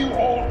 I'll tell you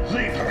all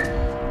later.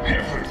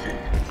 Everything.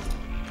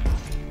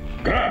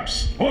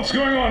 Gramps, what's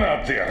going on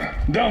out there?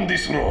 Down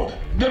this road.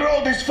 The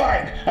road is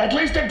fine, at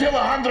least until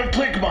 100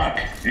 click mark.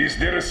 Is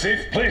there a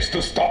safe place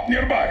to stop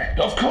nearby?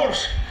 Of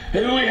course.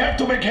 We have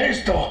to make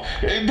haste though.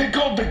 They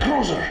called the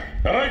cruiser.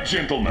 All right,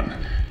 gentlemen.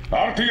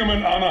 Artyom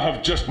and Anna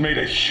have just made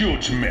a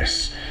huge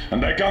mess,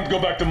 and I can't go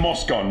back to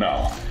Moscow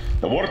now.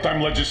 The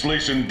wartime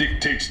legislation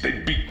dictates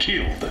they'd be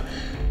killed.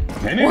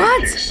 In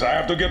any case, I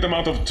have to get them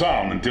out of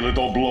town until it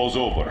all blows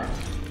over.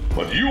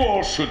 But you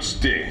all should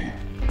stay.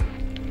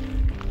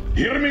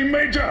 Hear me,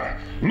 Major?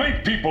 My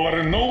people are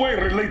in no way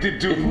related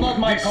to It's not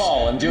my this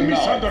call, and you know it.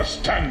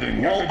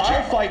 misunderstanding. Well,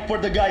 I'll fight for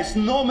the guys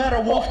no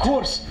matter what. Of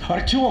course,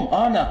 Artyom,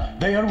 Anna,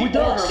 they are with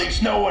us.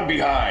 leaves no one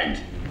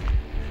behind.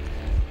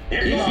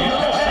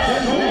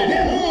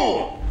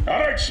 All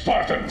right,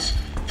 Spartans,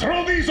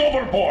 throw these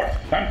overboard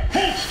and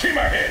full steam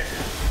ahead.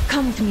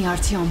 Come with me,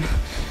 Artyom.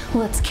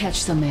 Let's catch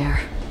some air.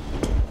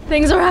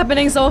 Things are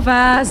happening so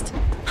fast.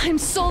 I'm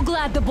so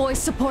glad the boys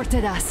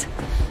supported us.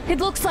 It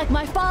looks like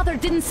my father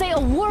didn't say a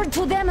word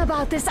to them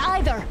about this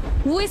either.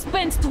 We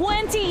spent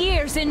 20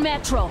 years in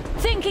Metro,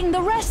 thinking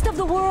the rest of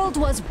the world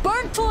was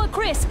burnt to a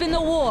crisp in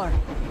the war.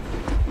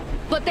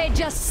 But they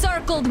just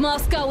circled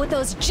Moscow with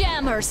those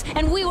jammers,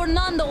 and we were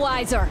none the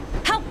wiser.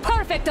 How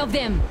perfect of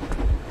them!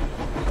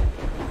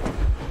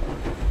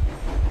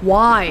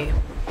 Why?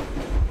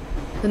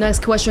 The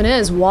next question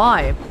is,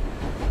 why?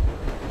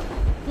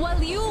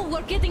 While you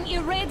were getting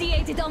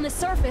irradiated on the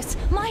surface,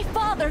 my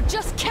father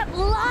just kept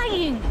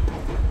lying!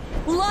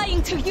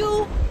 Lying to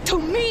you, to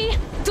me,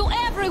 to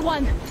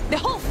everyone! The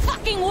whole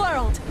fucking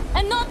world!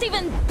 And not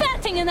even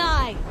batting an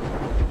eye!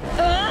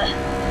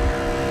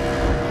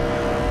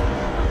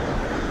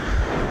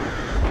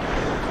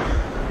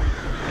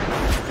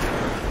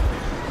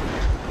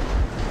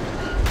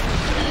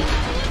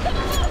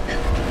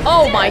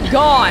 Oh my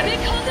god!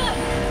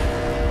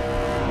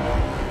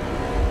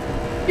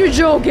 You're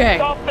joking!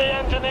 Stop the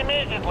engine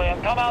immediately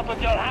and come out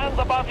with your hands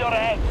above your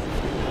heads.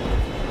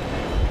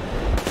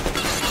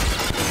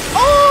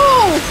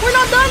 Oh! We're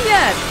not done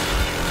yet!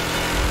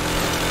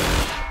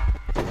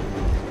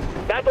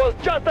 That was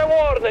just a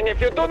warning. If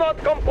you do not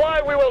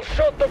comply, we will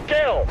shoot to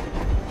kill.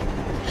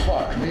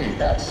 Fuck me,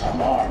 that's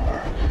some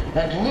armor.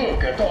 And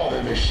look at all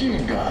the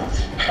machine guns.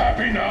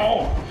 Happy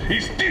now?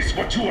 Is this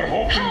what you were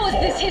hoping How is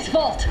for? this his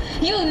fault?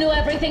 You knew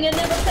everything and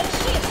never said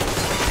shit!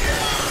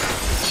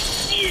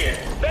 Shit!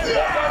 This is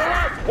your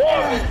last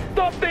warning.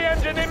 Stop the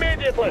engine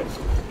immediately.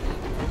 Immediately!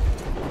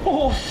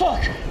 Oh,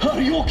 fuck!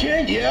 Are you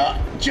okay? Yeah,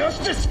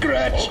 just a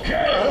scratch.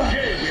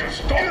 Okay, we are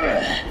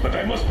stopping. But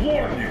I must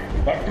warn you,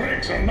 our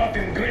brakes are not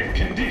in great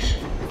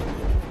condition.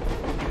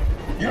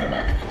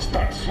 Yermak,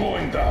 start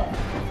slowing down.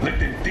 Let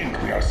them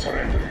think we are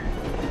surrendering.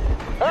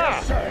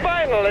 Ah,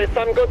 finally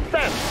some good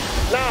sense.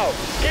 Now,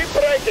 keep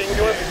braking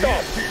to a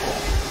stop.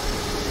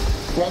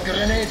 Well,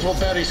 grenades will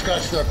barely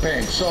scratch their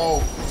paint,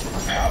 so...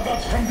 How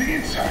about from the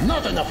inside?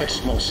 Not enough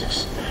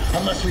explosives.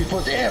 Unless we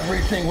put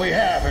everything we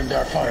have in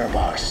their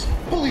firebox.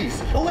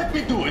 Please, let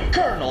me do it,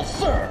 Colonel,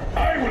 sir.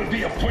 I will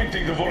be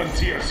appointing the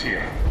volunteers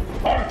here.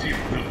 Artyom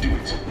will do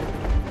it.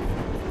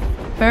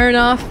 Fair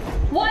enough.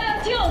 Why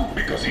Artyom?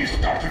 Because he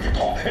started it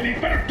all, and he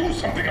better do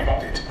something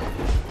about it.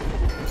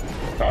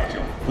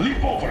 Artyom,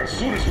 leap over as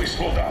soon as we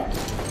slow down.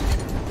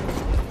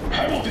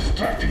 I will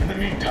distract him in the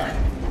meantime.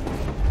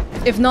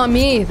 If not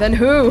me, then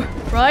who?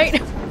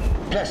 Right?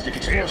 Plastic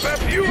explosive.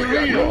 That's you,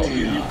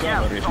 you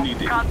cover if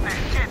needed. Cut this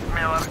shit,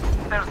 Miller.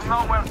 There's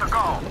nowhere to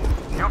go.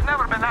 You've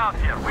never been out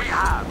here. We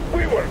have.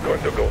 We weren't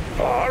going to go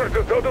far,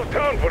 just out of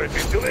town for it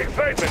until the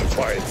excitement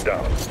quiets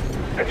down.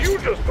 And you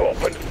just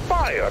opened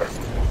fire.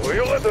 Will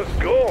you let us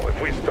go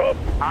if we stop?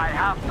 I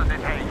have to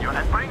detain you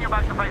and bring you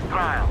back to face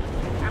trial.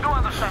 You do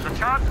understand the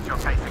charges you're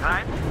facing,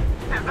 right?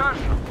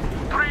 Desertion.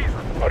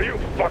 Treason. Are you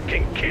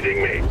fucking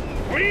kidding me?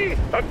 Me?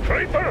 A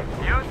traitor?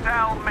 You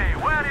tell me.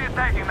 Where are you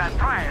taking that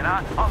train,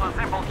 huh? On a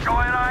simple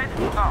joyride?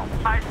 No.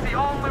 I see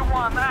only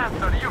one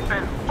answer. You've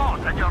been bought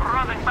and you're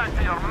running back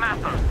to your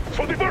masters.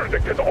 So the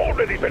verdict has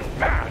already been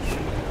passed.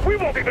 We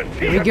won't even see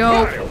Here we a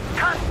go. trial.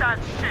 Cut that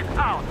shit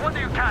out. What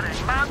are you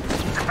carrying, man?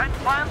 Defense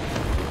plans?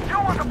 You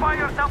want to buy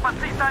yourself a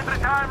seaside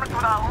retirement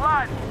without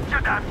life, you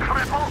damn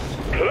cripple?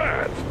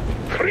 Plans?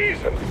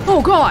 Treason?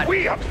 Oh god!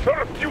 We have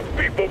served you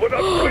people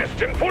without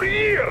question for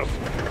years!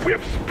 We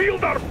have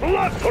spilled our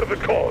blood for the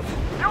cause!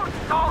 You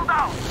sold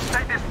out!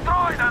 They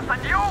destroyed us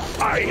and you...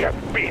 I have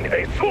been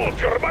a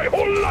soldier my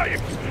whole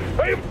life!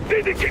 I have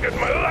dedicated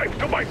my life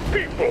to my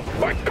people,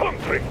 my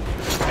country!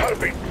 I'll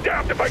be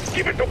damned if I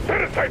give it to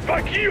parasites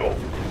like you!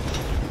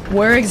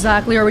 Where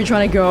exactly are we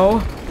trying to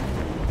go?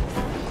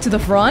 To the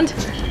front?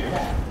 It's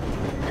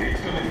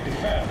gonna be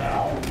fair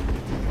now.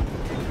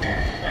 I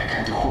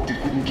kind of hoped it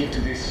wouldn't get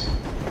to this.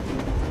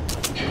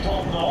 You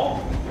don't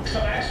know?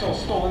 Some assholes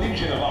stole an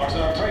engine of ours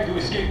and are trying to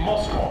escape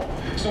Moscow.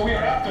 So we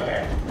are after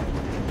them.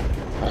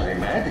 Are they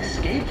mad?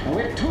 Escape?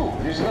 Where to?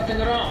 There's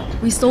nothing around.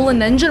 We stole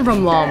an engine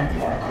from them.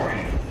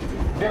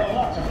 There are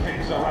lots of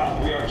things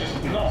around we are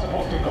just not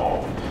supposed to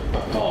go.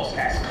 But those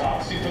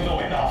ass-clowns seem to know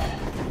enough.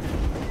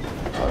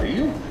 Are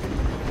you?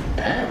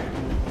 Damn.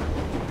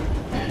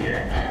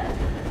 Yeah.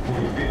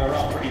 We've been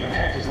around for even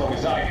half as long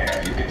as I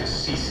have. You get to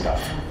see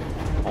stuff.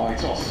 Oh,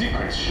 it's all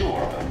secrets, sure,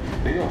 but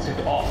they don't send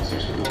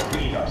officers to do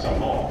cleanups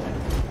alone.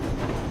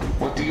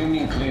 What do you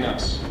mean,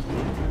 cleanups?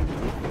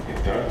 A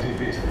dirty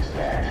business,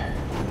 that.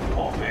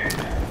 Of men,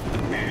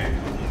 women,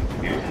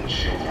 even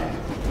children.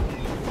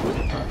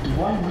 But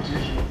why would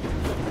we...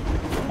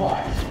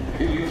 What?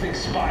 You think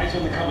spies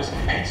only come as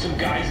handsome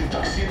guys in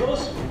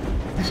tuxedos?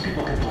 These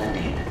people can blend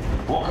in,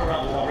 walk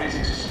around without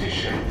raising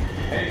suspicion.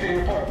 And if they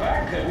report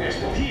back that we're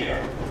still here,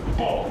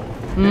 boom.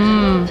 There's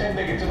another 10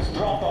 megatons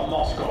dropped on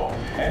Moscow,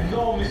 and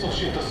no missile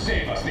ship to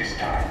save us this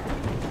time.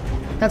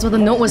 That's what the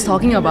note was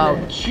talking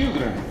about.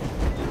 Children.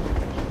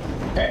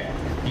 Hey,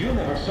 you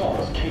never saw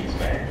those kids,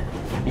 man.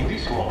 In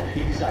this world, it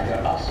is either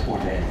us or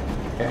them.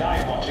 And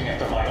I'm watching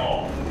after my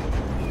own.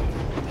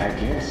 I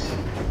guess.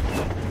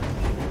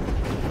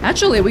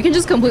 Actually, we can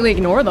just completely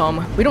ignore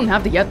them. We don't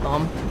have to get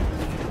them.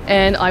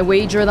 And I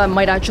wager that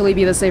might actually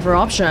be the safer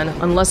option,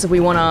 unless if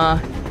we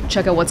wanna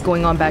check out what's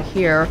going on back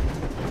here.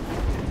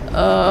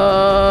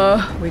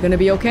 We gonna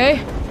be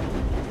okay?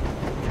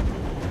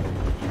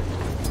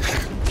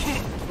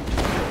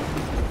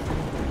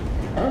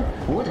 Huh?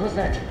 What was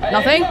that?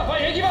 Nothing?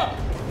 I give up!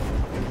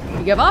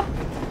 You give up?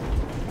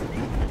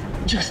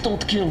 Just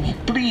don't kill me,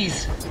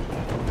 please.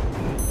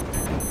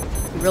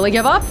 You really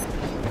give up?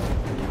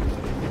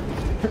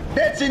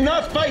 That's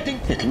enough fighting!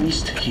 At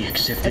least he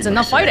accepted. It's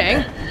enough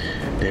fighting.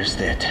 There's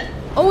that.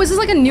 Oh, is this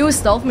like a new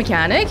stealth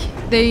mechanic?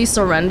 They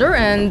surrender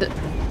and...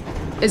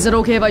 Is it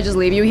okay if I just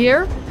leave you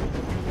here?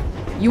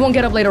 You won't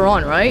get up later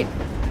on, right?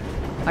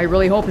 I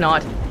really hope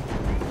not.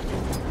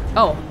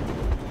 Oh.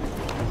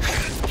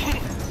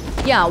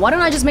 Yeah, why don't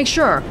I just make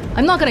sure?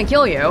 I'm not gonna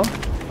kill you.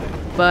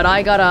 But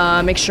I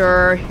gotta make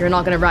sure you're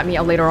not gonna rat me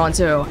out later on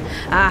too.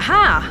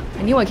 Aha!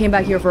 I knew I came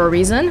back here for a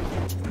reason.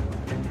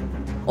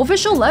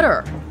 Official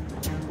letter.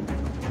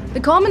 The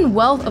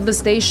Commonwealth of the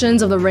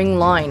Stations of the Ring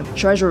Line,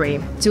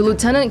 Treasury, to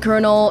Lieutenant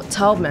Colonel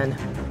Taubman,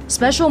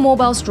 Special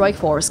Mobile Strike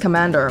Force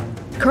Commander.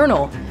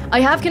 Colonel,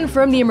 I have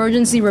confirmed the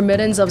emergency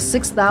remittance of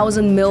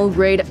 6,000 mil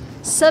grade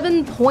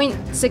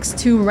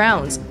 7.62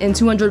 rounds in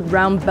 200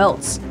 round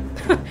belts.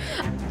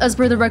 As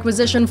per the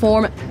requisition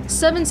form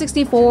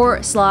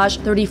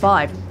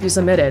 764/35 you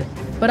submitted.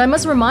 But I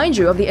must remind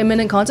you of the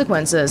imminent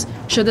consequences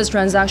should this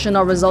transaction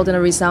not result in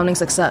a resounding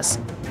success.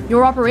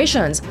 Your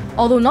operations,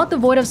 although not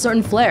devoid of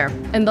certain flair,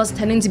 and thus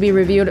tending to be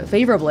reviewed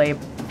favorably,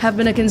 have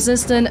been a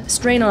consistent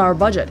strain on our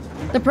budget.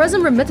 The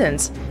present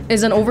remittance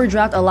is an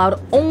overdraft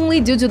allowed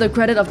only due to the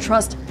credit of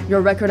trust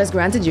your record has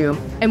granted you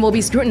and will be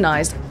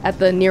scrutinized at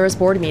the nearest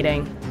board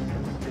meeting.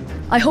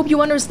 I hope you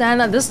understand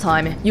that this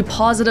time, you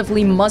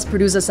positively must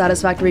produce a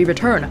satisfactory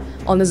return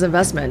on this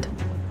investment.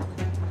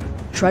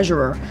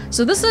 Treasurer.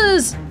 So this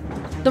is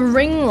the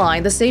ring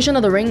line, the station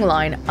of the ring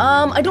line.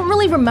 I don't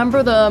really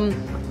remember the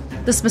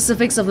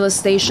specifics of the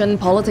station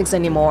politics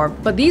anymore,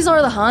 but these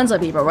are the Hansa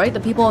people, right? The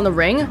people on the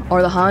ring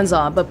are the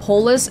Hansa, but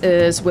Polis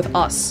is with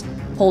us.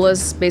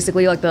 Polis,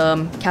 basically like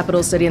the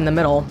capital city in the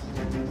middle.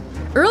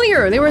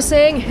 Earlier, they were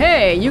saying,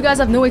 hey, you guys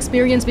have no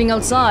experience being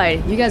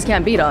outside. You guys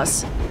can't beat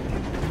us.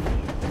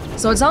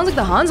 So it sounds like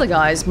the Hansa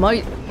guys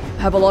might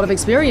have a lot of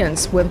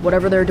experience with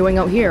whatever they're doing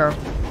out here.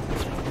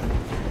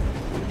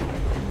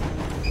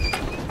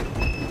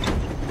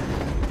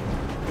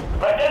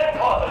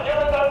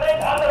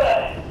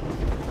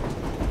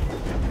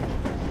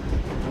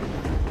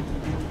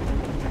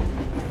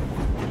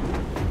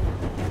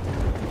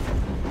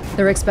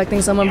 They're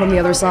expecting someone from the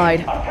other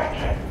side.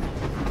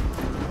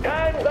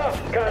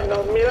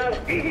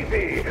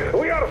 Easy.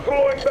 We are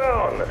slowing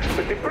down,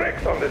 but the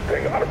brakes on this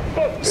thing are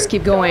busted. Just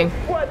keep going.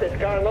 Don't sweat it,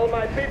 Colonel.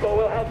 My people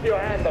will help you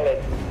handle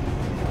it.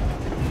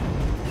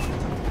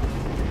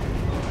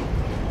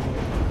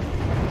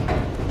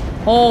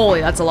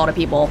 Holy, that's a lot of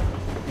people.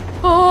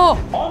 Oh!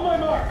 On my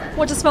mark.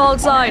 What just fell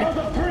outside?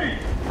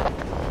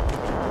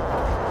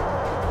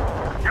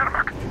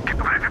 Yermak, get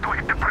ready to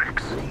hit the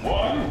brakes.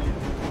 1.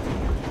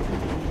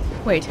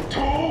 Wait. 2.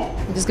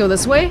 Just go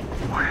this way?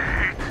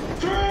 Wait.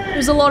 3.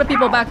 There's a lot of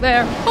people back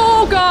there.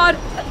 Oh god!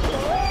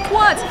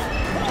 What?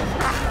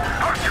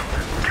 Artyom,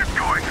 get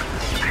going.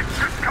 This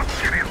just got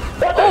serious.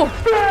 Oh!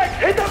 Brake!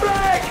 Hit the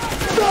brake!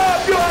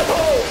 Stop, you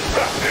asshole!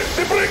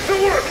 The brakes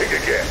are working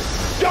again.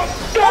 Just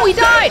Oh, he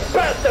died!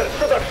 bastard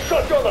should have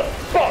shot you on the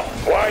spot.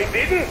 Why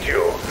didn't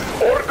you?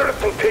 Orders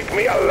to take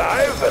me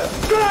alive?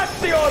 That's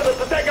the order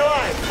to take a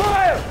line.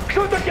 Fire!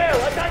 Shoot to kill!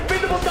 Attack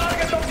visible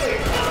target only!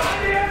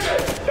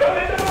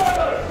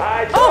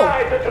 I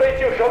tried to treat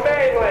you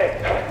humanely.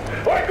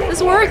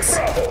 This works.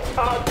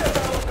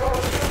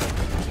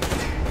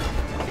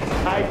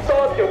 I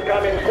thought you'd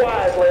come in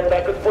quietly and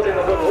I could put in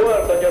a good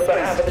word on your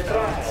behalf at the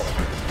trial.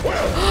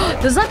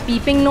 Does that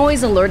beeping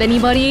noise alert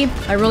anybody?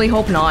 I really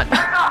hope not.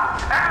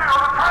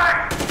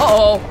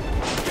 Uh-oh.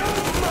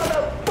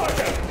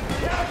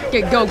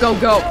 Okay, go, go,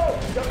 go.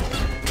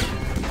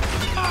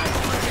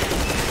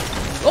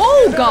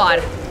 Oh,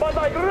 God. But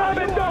I grab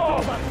it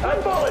off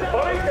and bullet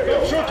for it.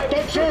 Don't shoot!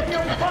 Don't shoot!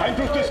 I'm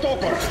just a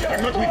stalker.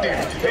 I'm not with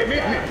them. They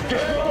meet me.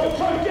 Just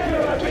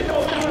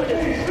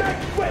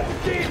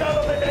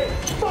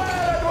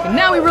And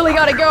now we really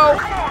gotta go.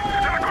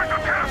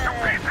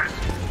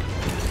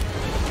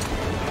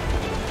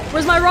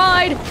 Where's my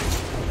ride?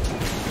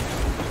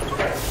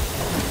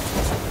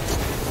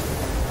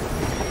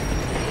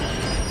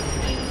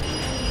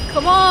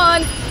 Come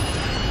on.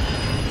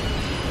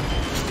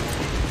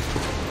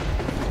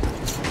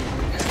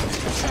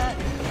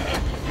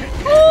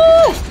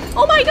 Oh!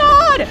 Oh my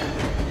god!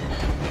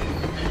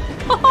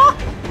 Oh.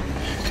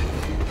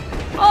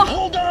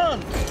 hold on!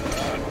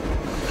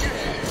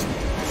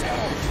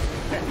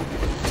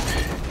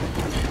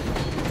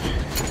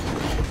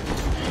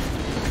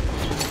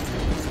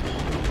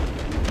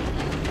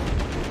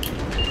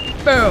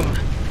 Boom.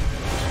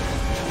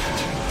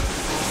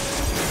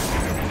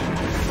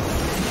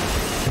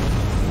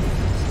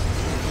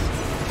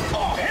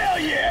 Oh, hell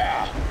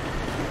yeah!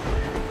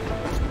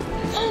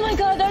 Oh my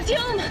god,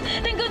 Artyom!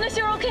 Thank goodness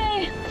you're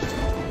okay!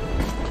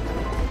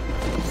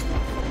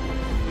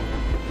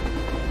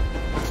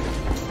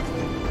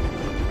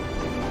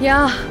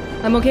 Yeah,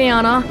 I'm okay,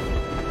 Anna.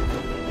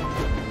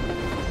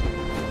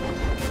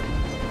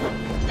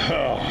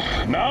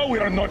 Now we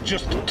are not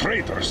just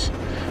traitors.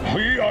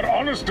 We are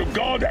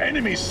honest-to-God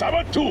enemy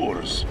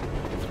saboteurs.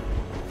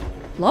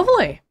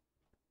 Lovely.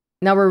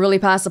 Now we're really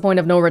past the point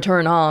of no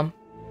return, huh?